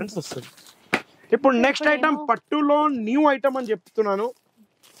అట్లా డిఫరెన్స్ వస్తుంది. ఇప్పుడు నెక్స్ట్ ఐటమ్ పట్టులో న్యూ ఐటమ్ అని చెప్తున్నాను.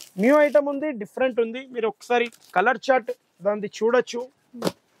 న్యూ ఐటమ్ ఉంది, డిఫరెంట్ ఉంది. మీరు ఒకసారి కలర్ చార్ట్ దాన్ని చూడొచ్చు.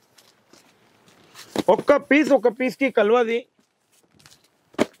 ఒక్క పీస్ కి కలవది,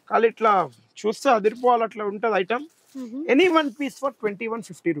 కాలి ఇట్లా చూస్తే అదిరిపోవాలి అట్లా ఉంటది item. Any 1 piece for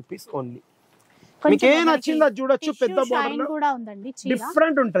 2150 rupees only. మీకు ఏ నచ్చిందో అది చూడొచ్చు. పెద్ద బార్డర్ లో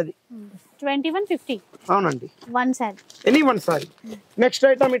డిఫరెంట్ ఉంటది. 2150 అవునండి, one sorry, any one sorry. Next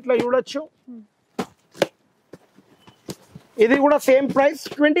item ఇట్లా చూడొచ్చు. ఇది కూడా same price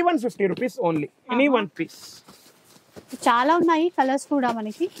 2150 rupees only, any 1 piece. చాలా ఉన్నాయి కలర్స్ కూడా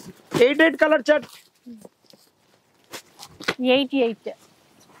మనకి. 8 కలర్ చార్ట్, 8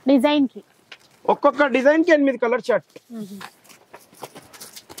 డిజైన్ కి, ఒక్కొక్క డిజైన్ కి 8 కలర్ చార్ట్.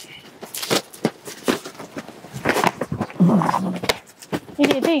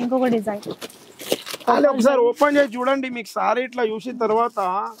 ఇదైతే ఇంకొక డిజైన్. అలా ఒకసారి ఓపెన్ చేసి చూడండి. మీకు సారీ ఇట్లా చూసిన తర్వాత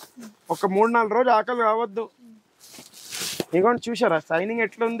ఒక 3-4 రోజు ఆకలి కావద్దు. ఇగోండి చూసారా షైనింగ్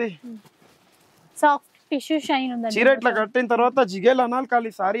ఎట్లుంది, సాఫ్ట్ టిష్యూ షైన్ ఉంది. చీర ఇట్లా కట్టిన తర్వాత జిగేలు అనాలి.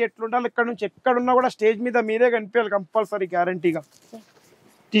 ఖాళీ సారీ ఎట్లుండాలి, ఇక్కడ నుంచి ఎక్కడున్నా కూడా స్టేజ్ మీద మీరే కనిపించాలి కంపల్సరీ, గ్యారంటీగా.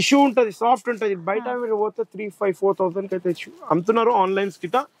 టిష్యూ ఉంటది, సాఫ్ట్ ఉంటది. బయట మీరు పోతే 3,500-4,000 కి అయితే అమ్ముతున్నారు ఆన్లైన్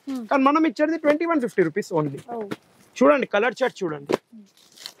కిట. కానీ మనం ఇచ్చేది 2150 రూపీస్ ఓన్లీ. చూడండి కలర్ చార్ట్ చూడండి,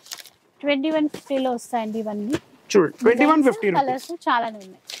 2150 లో వస్తాయండి ఇవన్నీ. చూడండి 2150 కలర్స్ చాలానే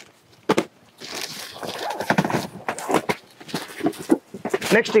ఉన్నాయి.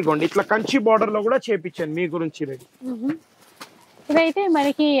 నెక్స్ట్ ఇగోండి ఇట్లా కంచి బార్డర్ లో కూడా చేపించాను మీ గురించి రెడీ. ఇవైతే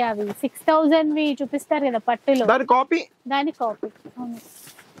మనకి అవి 6000 చూపిస్తారు కదా పట్టులో, దాని కాపీ.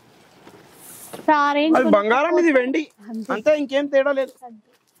 అది బంగారం, ఇది వెండి అంతే, ఇంకేం తేడా లేదు.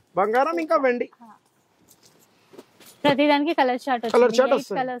 బంగారం ఇంకా వెండి. ప్రతి దానికి కలర్ చార్ట్ వస్తుంది.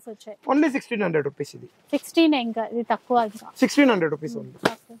 కలర్స్ వచ్చాయి. Only 1600 rupees. ఇది 16 ఇంకా ఇది తక్కువ. 1600 రూపీస్ ఓన్లీ.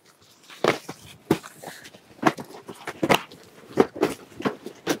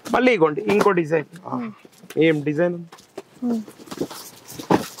 మళ్ళీ ఇగోండి ఇంకో డిజైన్. ఏం డిజైన్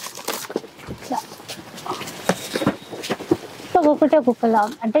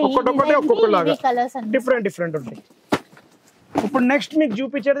ఒక్కొక్కలాగా డిఫరెంట్ ఉంటాయి. ఇప్పుడు నెక్స్ట్ మీకు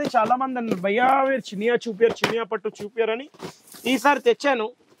చూపించేది చాలా మంది అన్నారు, భయ్యా మీరు చినియా చూపారు, చినియా పట్టు చూపారని. ఈసారి తెచ్చాను,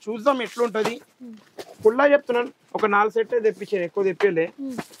 చూద్దాం ఎట్లుంటది. ఫుల్లా చెప్తున్నాను, ఒక 4 సెట్ తెప్పించాను, ఎక్కువ తెప్పలే.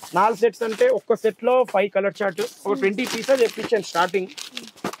 4 సెట్స్ అంటే ఒక్క సెట్ లో 5 కలర్ చార్ట్, ఒక 20 పీసెస్ తెప్పించాను స్టార్టింగ్.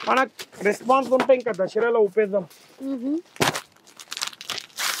 మనకు రెస్పాన్స్ ఉంటే ఇంకా దసరాలో ఊపేద్దాం.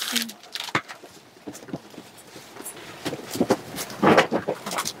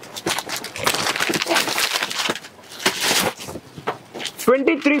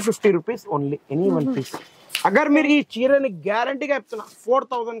 ₹2350 ఓన్లీ, ఎనీ 1 పీస్. అగర్ మీరు ఈ చీరని గ్యారంటీగా చెప్తున్నా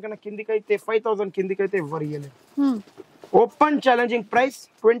 4000 కన్నా కిందికైతే 5000 కిందికైతే ఎవరు ఇయ్యలేదు. Open challenging price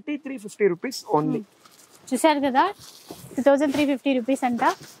 2350 rupees only. చూసారు కదా 2350 రూపీస్ అంట.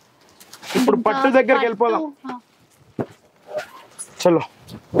 ఇప్పుడు పట్టు దగ్గరికి వెళ్ళిపోదాం. చలో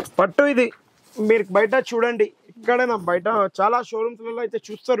పట్టు ఇది మీరు బయట చూడండి, ఎక్కడైనా బయట చాలా షోరూమ్స్ లలో అయితే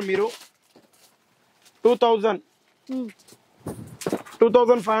చూస్తారు మీరు. 2000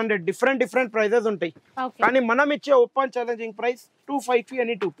 2500 డిఫరెంట్ ప్రైజెస్ ఉంటాయి. కానీ మనం ఇచ్చే ఓపెన్ ఛాలెంజింగ్ ప్రైస్ 25 కి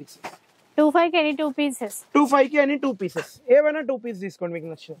ఎనీ 2 పీసెస్. 25 కి ఎనీ 2 పీసెస్. 25 కి ఎనీ 2 పీసెస్. ఏవైనా 2 పీస్ తీసుకోండి మీకు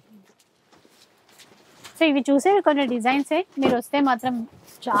నచ్చిన. సో ఇవి చూసే కొన్ని డిజైన్స్ మీరు వస్తే మాత్రం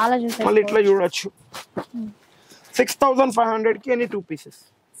చాలా చూసారు. మళ్ళీ ఇట్లా చూడొచ్చు 6500 కి ఎనీ 2 పీసెస్.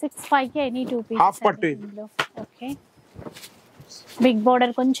 65 కి ఎనీ 2 పీసెస్. హాఫ్ పట్టు ఇది. ఓకే, బిగ్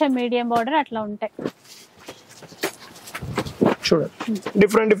బోర్డర్ కొంచెం మీడియం బోర్డర్ అట్లా ఉంటాయి. చూడండి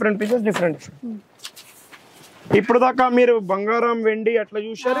డిఫరెంట్ పీసెస్ డిఫరెంట్. ఇప్పుడు దాకా మీరు బంగారం వెండి అట్లా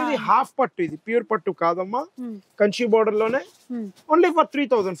చూసారు, ఇది హాఫ్ పట్టు, ఇది ప్యూర్ పట్టు కాదమ్మా, కంచి బోర్డర్ లోనే. Only for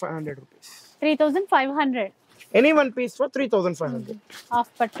 3500 rupees. 3500 any 1 piece for 3500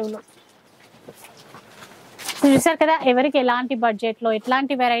 half పట్టులో. చూసారు కదా, ఎవరికి ఎలాంటి బడ్జెట్ లో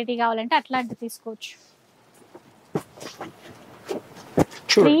ఎట్లాంటి వెరైటీ కావాలంటే అట్లాంటి తీసుకోవచ్చు.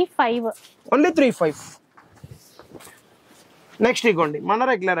 35 ఓన్లీ 35. నెక్స్ట్ ఇగోండి మన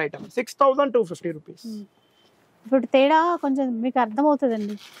రెగ్యులర్ ఐటమ్ 6250 రూపీస్. ఇప్పుడు తేడా కొంచెం మీకు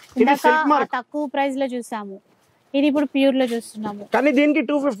అర్థమవుతుందండి. ఇందాక తక్కువ ప్రైస్ లో చూసాము, ఇది ఇప్పుడు ప్యూర్ లో చూస్తున్నాము. కానీ దీనికి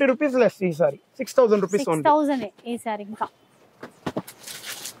 250 రూపీస్ లెస్ ఈసారి 6000 రూపీస్. 6000 ఈసారి ఇంకా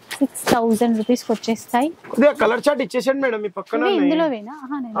 6000 రూపీస్ వచ్చేస్తాయి. కొద్దిగా కలర్ చార్ట్ ఇచ్చేసండి మేడం మీ పక్కన. ఇందులోవేనా?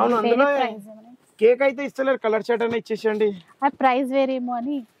 అవును, అందులో కేక్ అయితే ఇస్తలేరు, కలర్ చార్ట్ అనే ఇచ్చేసండి. ప్రైస్ వేరేమో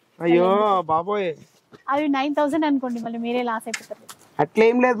అని. అయ్యో బాబోయ్, అవి 9000 అనుకోండి, మళ్ళీ మీరే లాస్ అయిపోతారు. అట్లా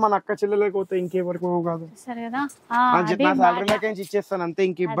ఏం లేదు, మన అక్క చెల్లెలకి పోతే ఇంకెవరికి కాదు. సరే కదా, నా సాలరీలోకి ఇచ్చేస్తాను అంతే,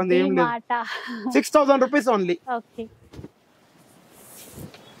 ఇంక ఇబ్బంది ఏం లేదు. 6000 rupees only. Okay.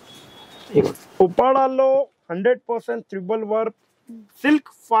 ఉప్పాడాల్లో 100% triple work silk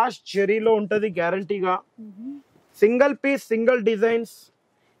fast జెరీలో ఉంటది గ్యారంటీగా. సింగిల్ పీస్ సింగిల్ డిజైన్స్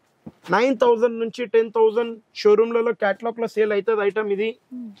 9000 నుంచి 10000 షోరూమ్లలో క్యాటలాగ్ లో సేల్ అవుతుంది ఐటమ్ ఇది.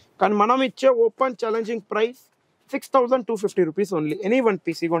 కానీ మనం ఇచ్చే open challenging price 6250 rupees only. Any one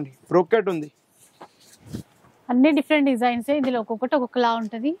piece. ఇగోండి బ్రోకెట్ ఉంది, అన్ని డిఫరెంట్ డిజైన్స్, ఇందులో ఒక్కొక్కటి ఒక్కొక్కలా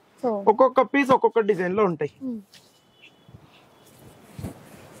ఉంటది. సో ఒక్కొక్క పీస్ ఒక్కొక్క డిజైన్ లో ఉంటాయి.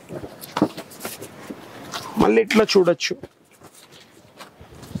 మళ్ళీ ఇట్లా చూడొచ్చు,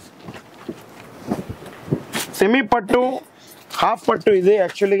 సెమీ పట్టు హాఫ్ పట్టు. ఇది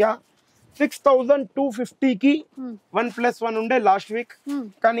యాక్చువల్గా 6250 కి 1+1 ఉండే లాస్ట్ వీక్,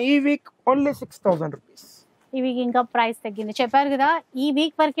 కానీ ఈ వీక్ ఓన్లీ 6000 రూపీస్. ఈ వీక్ ఇంకా ప్రైస్ తగ్గింది చెప్పారు కదా, ఈ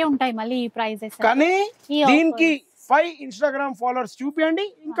వీక్ వరకే ఉంటాయి మళ్ళీ ఈ ప్రైజెస్. కానీ దీనికి 5 ఇన్స్టాగ్రామ్ ఫాలోవర్స్ చూపియండి,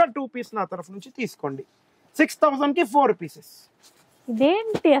 ఇంకా 2 పీస్ నా తరఫు నుంచి తీసుకోండి. 6000 కి 4 పీసెస్.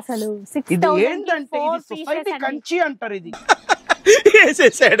 ఇదేంటి అసలు? ఇది ఏంటంటే ఇది సొసైటీ కంచి అంటారు. ఇది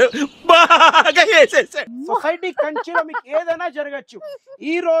సొసైటీ కంచిలో మీకు ఏదైనా జరగచ్చు.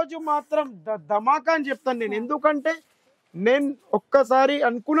 ఈ రోజు మాత్రం ధమాకా అని చెప్తాను నేను, ఎందుకంటే నేను ఒక్కసారి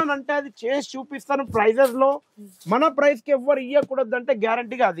అనుకున్నానంటే అది చేసి చూపిస్తాను. ప్రైజెస్ లో మన ప్రైస్ కి ఎవ్వరు ఇవ్వకూడదు అంటే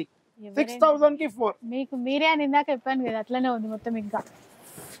గ్యారంటీగా అది 6000 కి 4. మీకు మీరే అని ఇందాక చెప్పాను కదా, అట్లనే ఉంది మొత్తం. ఇంకా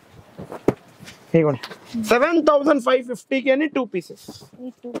 7550 కి 2 పీసెస్.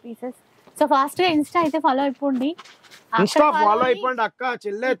 సో ఫాస్ట్ గా ఇన్స్టా అయితే ఫాలో అయిపోండి. इंस्टा फॉलो అయిపోండి అక్క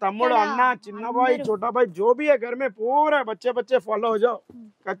చెల్లె తమ్ముడు అన్న చిన్న భాయ్ छोटा भाई जो भी है घर में पूरा बच्चे बच्चे फॉलो हो जाओ.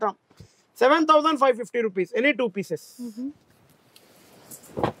 खत्म. 7550 rupees any 2 pieces.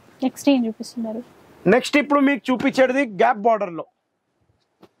 నెక్స్ట్ ఏం చూపిస్తున్నారు? నెక్స్ట్ ఇప్పుడు మీకు చూపించేది గ్యాప్ బార్డర్ లో.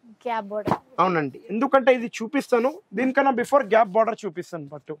 గ్యాప్ బార్డర్ అవునండి, ఎందుకంటే ఇది చూపిస్తాను, దీనికన్నా బిఫోర్ గ్యాప్ బార్డర్ చూపిస్తాను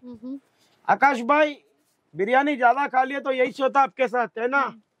పట్టు. ఆకాష్ భాయ్ బిర్యానీ ज्यादा खा लिए तो यही होता आपके साथ है ना.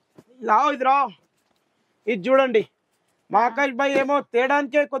 लाओ इधर आओ. ఇది చూడండి, మా ఆకాష్ భాయ్ ఏమో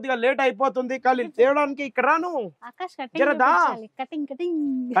తేడానికి కొద్దిగా లేట్ అయిపోతుంది, కానీ తేడానికి ఇక్కడ రాను.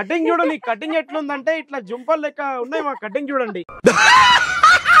 కటింగ్ చూడు, నీ కటింగ్ ఎట్లుందంటే ఇట్లా జుంపల్ లెక్క ఉన్నాయి మా కటింగ్ చూడండి.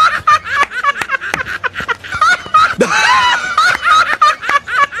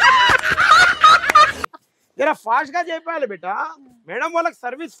 జరా ఫాస్ట్ గా చెప్పాలి బేట, మేడం వాళ్ళకి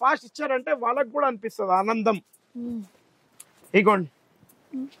సర్వీస్ ఫాస్ట్ ఇచ్చారంటే వాళ్ళకి కూడా అనిపిస్తుంది ఆనందం. ఇగోండి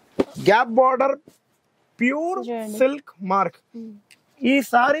gap border pure silk mark. ఈ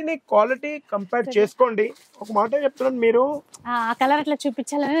సారీని క్వాలిటీ కంపేర్ చేసుకోండి. ఒక మాట చెప్తున్నాను, మీరు కలర్ అట్లా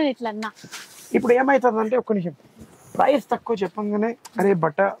చూపించాలని ఇట్లా అన్నా. ఇప్పుడు ఏమైతుందంటే ఒక్క నిమిషం, ప్రైస్ తక్కువ చెప్పంగానే అరే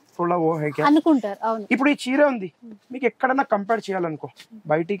బట్ట थोड़ा वो है क्या అనుకుంటారు. అవును, ఇప్పుడు ఈ చీర ఉంది, మీకు ఎక్కడన్నా కంపేర్ చేయాలనుకో,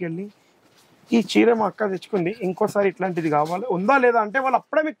 బయటికి వెళ్ళి ఈ చీర మా అక్క తెచ్చుకుంది, ఇంకోసారి ఇట్లాంటిది కావాలి ఉందా లేదా అంటే వాళ్ళు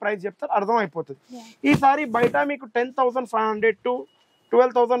అప్పుడే మీకు ప్రైస్ చెప్తారు, అర్థం అయిపోతుంది. ఈ సారీ బయట మీకు 10,500 to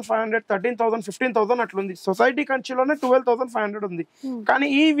 12,500, 13,000, 15,000 అట్లుంది. సొసైటీ కంచిలోనే 12,500 ఉంది. కానీ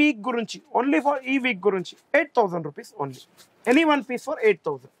ఈ వీక్ గురించి ఓన్లీ ఫర్ ఈ వీక్ గురించి 8,000 rupees only. Any one piece for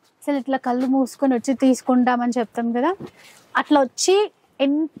 8,000. అసలు ఇట్లా కళ్ళు మూసుకొని వచ్చి తీసుకుంటామని చెప్తాం కదా, అట్లా వచ్చి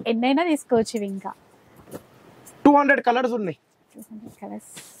ఎన్నైనా తీసుకోవచ్చు. ఇవి ఇంకా 200 కలర్స్ ఉన్నాయి.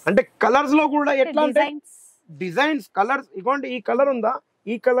 అంటే కలర్స్ లో కూడా ఎట్లా అంటే డిజైన్స్ కలర్స్. ఇగోండి ఈ కలర్ ఉందా,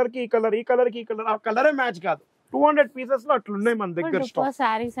 ఈ కలర్ కి ఈ కలర్, ఈ కలర్ కి ఈ కలర్, ఆ కలరే మ్యాచ్ కాదు. 200 పీసెస్ లో అట్లున్నాయి మన దగ్గర స్టాక్.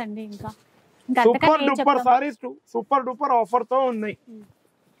 సారీస్ అండి, ఇంకా super duper saris, super duper offer తో ఉన్నాయి.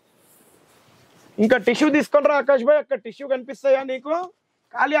 ఇంకా టిష్యూ తీసుకుంటారా ఆకాష్ భాయ్? అక్కడ టిష్యూ కనిపిస్తాయా నీకు?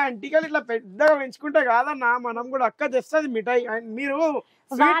 ఖాళీ అంటికలు ఇట్లా పెద్దగా పెంచుకుంటే కాదన్నా, మనం కూడా అక్క తెస్తుంది మిఠాయి, మీరు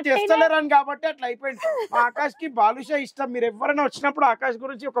స్వీట్ చేస్తలేరని కాబట్టి అట్లా అయిపోయింది. మా ఆకాష్ కి బాలుషా ఇష్టం, మీరు ఎవరైనా వచ్చినప్పుడు ఆకాష్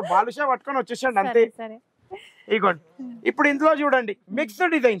గురించి ఒక బాలుషా పట్టుకొని వచ్చేసండి అంతే. ఇగోండి ఇప్పుడు ఇందులో చూడండి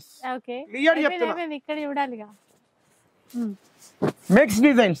మిక్స్డ్ డిజైన్స్, క్లియర్ చెప్తున్నా, ఇక్కడ చూడాలిగా మిక్స్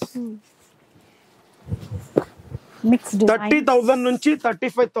డిజైన్స్. 30,000 నుంచి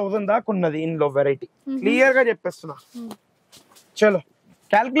 35,000 దాకా ఉన్నది ఇందులో వెరైటీ, క్లియర్ గా చెప్పేస్తున్నా. చలో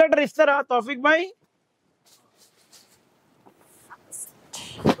कैलकुलेटर इस्तारा तौफिक भाई?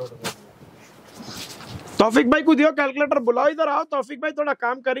 तौफिक भाई को दियो कैलकुलेटर, बुलाओ इधर आओ. तौफिक भाई थोड़ा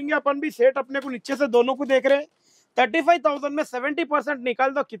काम करेंगे अपन भी, सेट अपने को नीचे से दोनों को देख रहे हैं. 35,000 में 70% निकाल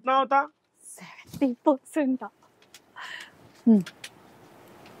दो, कितना होता? 70%.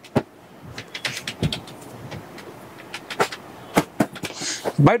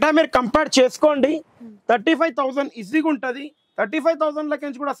 బయట మీరు కంపేర్ చేసుకోండి. 35,000 ఈజీగా ఉంటది. 35,000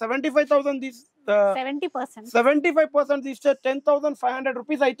 లకి కూడా 75,000 75% తీస్తే 10,500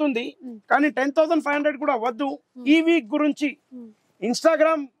 రూపీస్ అవుతుంది. కానీ 10,500 కూడా వద్దు. ఈ వీక్ గురించి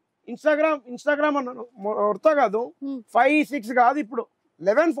ఇన్స్టాగ్రామ్ అన్నాను వృత్తా కాదు, 5-6 కాదు, ఇప్పుడు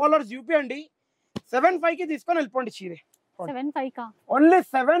 11 ఫాలోవర్స్ చూపియండి. 7,500 కి తీసుకొని వెళ్ళిపోండి చీరే. 7,500 ఓన్లీ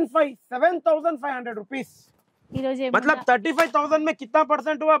 7,500 रुपीस. मतलब 35,000 में कितना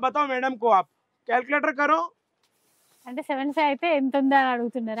परसेंट हुआ बताओ मैडम को, आप कैलकुलेटर करो. అంటే 7,500 అయితే ఎంత ఉందా అని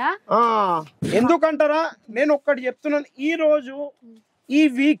అడుగుతున్నారా? ఎందుకంటారా, నేను ఒక్కటి చెప్తున్నాను. ఈ రోజు ఈ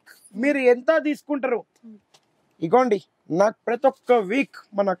వీక్ మీరు ఎంత తీసుకుంటారు? ఇగోండి, నాకు ప్రతి ఒక్క వీక్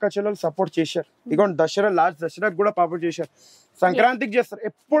మన అక్క చెల్లెలు సపోర్ట్ చేశారు. ఇగోండి, లాస్ట్ దసరా కూడా సపోర్ట్ చేశారు, సంక్రాంతికి చేస్తారు,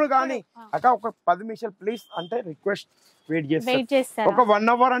 ఎప్పుడు కానీ అక్క ఒక 10 నిమిషాలు ప్లీజ్ అంటే రిక్వెస్ట్ వెయిట్ చేస్తారు. ఒక 1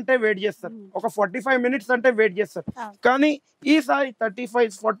 అవర్ అంటే వెయిట్ చేస్తారు, ఒక 45 మినిట్స్ అంటే వెయిట్ చేస్తారు. కానీ ఈసారి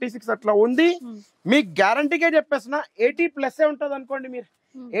 35, 46 అట్లా ఉంది. మీకు గ్యారంటీగా చెప్పేసిన 80+ ఉంటది అనుకోండి. మీరు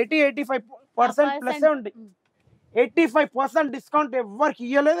 80-85% ప్లస్ ఉంది. 85% డిస్కౌంట్ ఎవరికి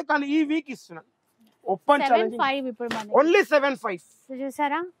ఇవ్వలేదు, కానీ ఈ వీక్ ఇస్తున్నాను. ఓపెన్ ఛాలెంజ్ ఓన్లీ 7,500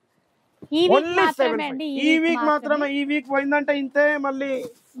 చూసారా? ఓన్లీ 7,500 ఈ వీక్ మాత్రమే. ఈ వీక్ పోయిందంటే ఇంతే, మళ్ళీ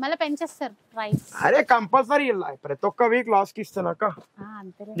పెంచేస్తారు ప్రైస్. అరే కంపల్సరీ ప్రతి ఒక్క వీక్ లాస్ కి ఇస్తానక్క.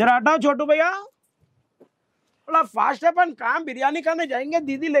 जरा हटाओ छोटू भैया, थोड़ा फास्ट अपन काम बिरयानी खाने जाएंगे,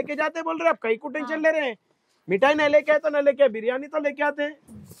 दीदी लेके जाते बोल रहे, आप कहीं को टेंशन ले रहे हैं? मिठाई नहीं लेके आए तो नहीं लेके, बिरयानी तो लेके आते हैं.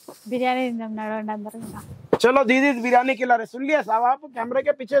 बिरयानी चलो दीदी बिरयानी खिला रहे, सुन लिया साहब आप कैमरे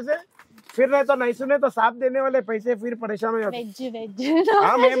के पीछे से. फिर नहीं तो नहीं सुने तो साथ देने वाले पैसे फिर परेशान हो जाते.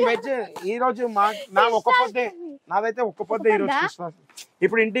 మేము వెజ్ ఈ రోజు నా ఒక్కపోతే నాదైతే ఒక్కపోతే ఈ రోజు క్రిస్మస్.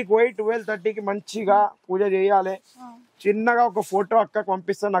 ఇప్పుడు ఇంటికి పోయి 12:30కి మంచిగా పూజ చేయాలి. చిన్నగా ఒక ఫోటో అక్కకు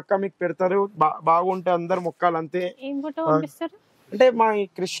పంపిస్తాను, అక్క మీకు పెడతారు, బాగుంటే అందరు మొక్కాలి అంతే. అంటే మా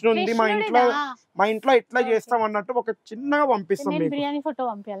కృష్ణుంది మా ఇంట్లో ఎట్లా చేస్తాం అన్నట్టు ఒక చిన్నగా పంపిస్తాం.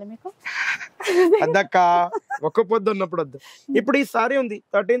 అద్దక్క ఒక్క పొద్దు ఉన్నప్పుడు వద్దు. ఇప్పుడు ఈ సారీ ఉంది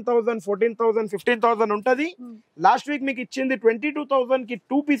 13,000, 14,000, 15,000 ఉంటది. లాస్ట్ వీక్ మీకు ఇచ్చింది 22,000 కి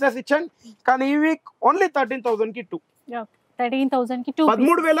 2 పీసెస్ ఇచ్చాను, కానీ ఈ వీక్ ఓన్లీ 13,000 కి 2. 13,000కి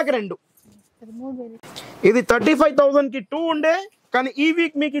 2. ఇది 35,000 కి 2 ఉండే, కానీ ఈ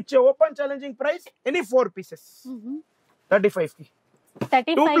వీక్ మీకు ఇచ్చే open challenging price any 4 pieces 35 కి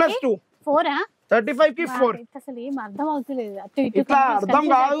 2 + 2 35 కి 4. అసలు ఏం అర్థం అవుతలేదు. ఇట్లా అర్థం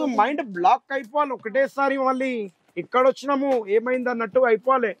కాదు, మైండ్ బ్లాక్ అయిపోవాలి. ఒకటేసారి మళ్ళీ ఇక్కడ వచ్చినాము ఏమైంది అన్నట్టు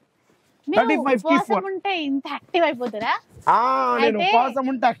అయిపోవాలి. 35 కి 4 ఉంటే ఇంత యాక్టివ్ అయిపోతారా? నేను ఉపవాసం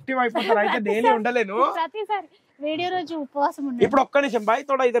ఉంటే యాక్టివ్ అయిపోతారు. అయితే డైలీ ఉండలేను, ప్రతిసారి వీడియో రోజు ఉపవాసం ఉండాలి. ఇప్పుడు ఒక్క నిమిషం బాయ్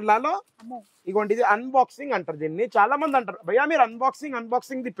తోడా ఇద్దరు లాలో. ఇగోండి, ఇది అన్బాక్సింగ్ అంటారు దీన్ని. చాలా మంది అంటారు భయ్యా మీరు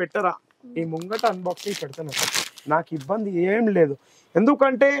అన్బాక్సింగ్ ది పెట్టరా. ఈ ముంగట అన్బాక్సింగ్ పెడతాను, నాకు ఇబ్బంది ఏం లేదు.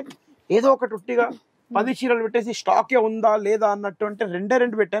 ఎందుకంటే ఏదో ఒకటి ఉట్టిగా 10 చీరలు పెట్టేసి స్టాకే ఉందా లేదా అన్నట్టు అంటే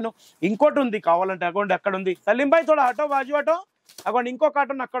 2 పెట్టాను. ఇంకోటి ఉంది కావాలంటే అకౌంట్ అక్కడ ఉంది. సలీం భాయ్ తోడా ఆటో బాజు ఆటో అకౌంట్ ఇంకో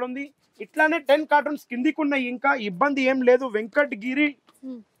కార్టూన్ అక్కడ ఉంది. ఇట్లానే 10 కార్టూన్స్ కిందికి ఉన్నాయి. ఇంకా ఇబ్బంది ఏం లేదు. వెంకటగిరి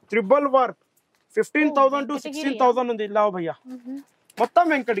త్రిబుల్ వార్ 15,000 to 16,000 ఉంది. లావు భయ్యా మొత్తం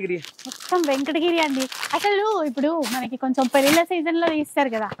వెంకటగిరి అండి. అసలు ఇప్పుడు మనకి కొంచెం పెళ్లిళ్ళ సీజన్ లో తీస్తారు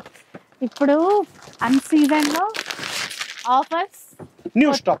కదా, ఇప్పుడు అన్ సీజన్ లో ఆఫర్స్, న్యూ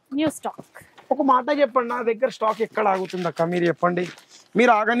స్టాక్. ఒక మాట చెప్పండి, నా దగ్గర స్టాక్ ఎక్కడ ఆగుతుంది అక్క మీరు చెప్పండి.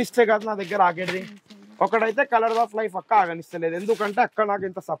 మీరు ఆగనిస్తే కదా నా దగ్గర ఆగేది. ఒకడైతే కలర్ ఆఫ్ లైఫ్ అక్క ఆగనిస్తలేదు. ఎందుకంటే అక్క నాకు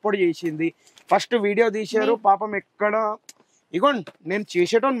ఇంత సపోర్ట్ చేసింది. ఫస్ట్ వీడియో తీశారు పాపం. ఎక్కడ ఇగోండి నేను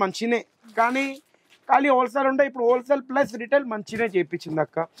చేసేటోని మంచినే, కానీ ఖాళీ హోల్సేల్ ఉంటే ఇప్పుడు హోల్సేల్ ప్లస్ రిటైల్ మంచినే చేయించింది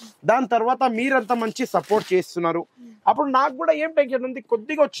అక్క. దాని తర్వాత మీరంతా మంచి సపోర్ట్ చేస్తున్నారు. అప్పుడు నాకు కూడా ఏం టెన్షన్ ఉంది,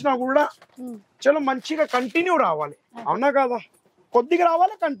 కొద్దిగా వచ్చినా కూడా చలో మంచిగా కంటిన్యూ రావాలి. అవునా కదా? కొద్దిగా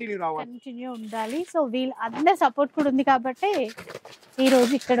రావాలి, కంటిన్యూ ఉండాలి. సో వీళ్ళు అందరి సపోర్ట్ కూడా ఉంది కాబట్టి ఈ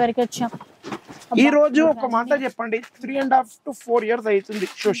రోజు ఇక్కడి వరకు వచ్చాం. ఈ రోజు ఒక మాట చెప్పండి, 3.5 to 4 years అవుతుంది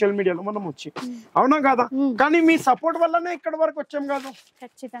సోషల్ మీడియాలో మనం వచ్చి. అవునా కదా? కానీ మీ సపోర్ట్ వల్లనే ఇక్కడ వరకు వచ్చాం కాదు.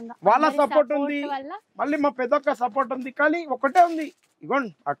 ఖచ్చితంగా వాళ్ళ సపోర్ట్ ఉంది, మళ్ళీ మా పెద్దక్క సపోర్ట్ ఉంది. కానీ ఒకటే ఉంది,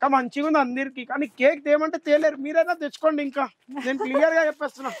 ఇగోండి అక్క మంచిగా ఉంది అందరికి, కానీ కేక్ తేమంటే తేలేరు. మీరైనా తెచ్చుకోండి. ఇంకా నేను క్లియర్ గా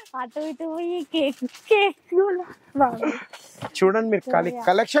చెప్పేస్తున్నా. చూడండి మీరు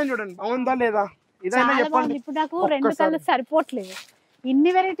కలెక్షన్ చూడండి, బాగుందా లేదా ఇదైనా చెప్పండి. ఇప్పుడు నాకు 2 కళ్ళు సరిపోవట్లేదు.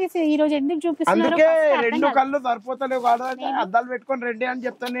 ఇన్ని వెరైటీస్ ఈ రోజు ఎందుకు చూపిస్తున్నారు? అందుకే 2 కళ్ళు సరిపోతలేవు కాదు, అద్దాలు పెట్టుకొని రెడీ అని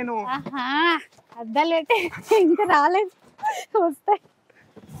చెప్తాను నేను. అద్దాలు పెట్టి ఇంకా రాలేదు, వస్తాయి.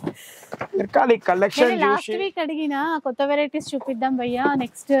 తిరకాలి కలెక్షన్ లాస్ట్ చూసి. వీక్ అడిగిన కొత్త వెరైటీస్ చూపిద్దాం భయ్యా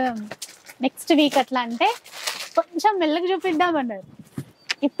నెక్స్ట్ వీక్ అట్లా అంటే కొంచెం మెల్లగా చూపిద్దాం అన్నారు.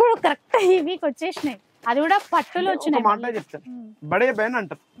 ఇప్పుడు కరెక్ట్ ఈ వీక్ వచ్చేసినాయి, అది కూడా పట్టులు వచ్చినాయి. మాట చెప్తాను, బడే బైన్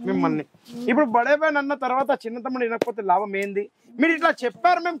అంటారు మిమ్మల్ని. ఇప్పుడు బడే బైన్ అన్న తర్వాత చిన్న తమ్ముడు వినకపోతే లాభం ఏంది? మీరు ఇట్లా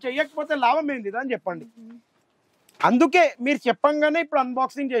చెప్పారు, మేము చెయ్యకపోతే లాభం ఏంది అని చెప్పండి. అందుకే మీరు చెప్పంగానే ఇప్పుడు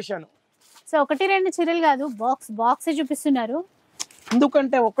అన్బాక్సింగ్ చేశాను. సో 1-2 చీరలు కాదు, బాక్స్ చూపిస్తున్నారు.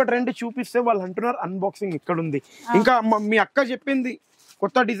 ఎందుకంటే 1-2 చూపిస్తే వాళ్ళు అంటున్నారు అన్బాక్సింగ్ ఇక్కడ ఉంది. ఇంకా మీ అక్క చెప్పింది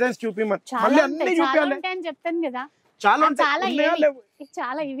కొత్త డిజైన్స్ చూపిమని, మళ్ళీ అన్ని చూపించాలి అని చెప్తాను కదా.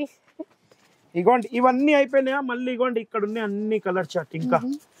 చాలా ఇవి ఇగోండి, ఇవన్నీ అయిపోయినాయా? మళ్ళీ ఇగోండి ఇక్కడ ఉన్నాయి అన్ని కలర్ చార్ట్. ఇంకా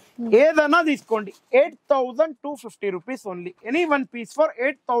ఏదైనా తీసుకోండి, 8,250 rupees only. Any one piece for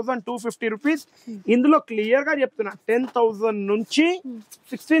 8,250 rupees. ఇందులో క్లియర్ గా చెప్తున్నా 10,000 నుంచి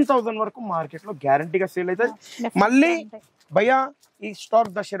 16,000 వరకు మార్కెట్ లో గ్యారంటీగా సేల్ అవుతుంది. మళ్ళీ భయ్యా ఈ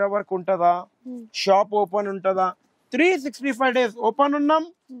స్టాక్ దసరా వరకు ఉంటుందా? షాప్ ఓపెన్ ఉంటుందా? 365 days ఓపెన్ ఉన్నాం.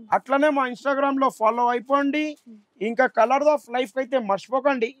 అట్లనే మా ఇన్స్టాగ్రామ్ లో ఫాలో అయిపోండి. ఇంకా కలర్ ఆఫ్ లైఫ్ అయితే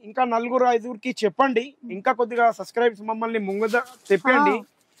మర్చిపోకండి. ఇంకా 4-5కి చెప్పండి. ఇంకా కొద్దిగా సబ్స్క్రైబ్స్ మమ్మల్ని ముంగద చెప్పండి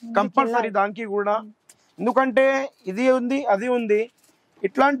కంపల్సరీ దానికి కూడా. ఎందుకంటే ఇది ఉంది అది ఉంది.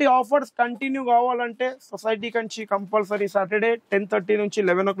 ఇట్లాంటి ఆఫర్స్ కంటిన్యూ కావాలంటే సొసైటీ కంచి కంపల్సరీ సాటర్డే 10:30 నుంచి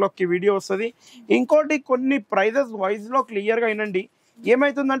 11 o'clock వీడియో వస్తుంది. ఇంకోటి కొన్ని ప్రైజెస్ వైజ్ లో క్లియర్ గా వినండి.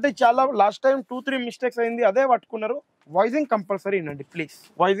 ఏమైతుందంటే చాలా లాస్ట్ టైం 2-3 మిస్టేక్స్ అయింది, అదే పట్టుకున్నారు. వాయిసింగ్ కంపల్సరీ వినండి ప్లీజ్,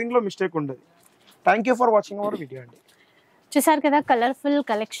 వాయిసింగ్ లో మిస్టేక్ ఉండదు. Thank you for watching our video అండి. చూసారు కదా, కలర్ఫుల్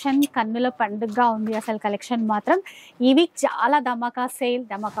కలెక్షన్, కన్నుల పండుగగా ఉంది అసలు కలెక్షన్ మాత్రం. ఈ వీక్ చాలా ధమాకా సేల్,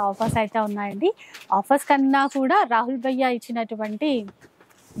 ధమాకా ఆఫర్స్ అయితే ఉన్నాయండి. ఆఫర్స్ కన్నా కూడా రాహుల్ భయ్య ఇచ్చినటువంటి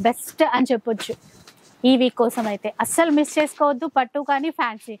బెస్ట్ అని చెప్పొచ్చు ఈ వీక్ కోసం అయితే. అస్సలు మిస్ చేసుకోవద్దు, పట్టు కానీ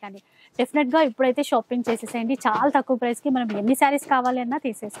ఫ్యాన్సీ కానీ. డెఫినెట్గా ఇప్పుడైతే షాపింగ్ చేసేసేయండి, చాలా తక్కువ ప్రైస్కి మనం ఎన్ని శారీస్ కావాలి అన్నా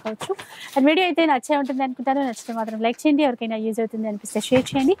తీసేసుకోవచ్చు. అండ్ వీడియో అయితే నచ్చే ఉంటుంది అనుకుంటాను. నచ్చితే మాత్రం లైక్ చేయండి, ఎవరికైనా యూజ్ అవుతుంది అనిపిస్తే షేర్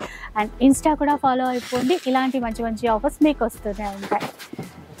చేయండి. అండ్ ఇన్స్టా కూడా ఫాలో అయిపోండి, ఇలాంటి మంచి మంచి ఆఫర్స్ మీకు వస్తూనే ఉంటాయి.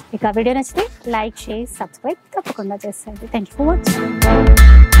 ఇక వీడియో నచ్చితే లైక్, షేర్, సబ్స్క్రైబ్ తప్పకుండా చేసేయండి. Thank you for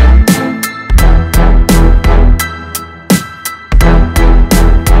watching.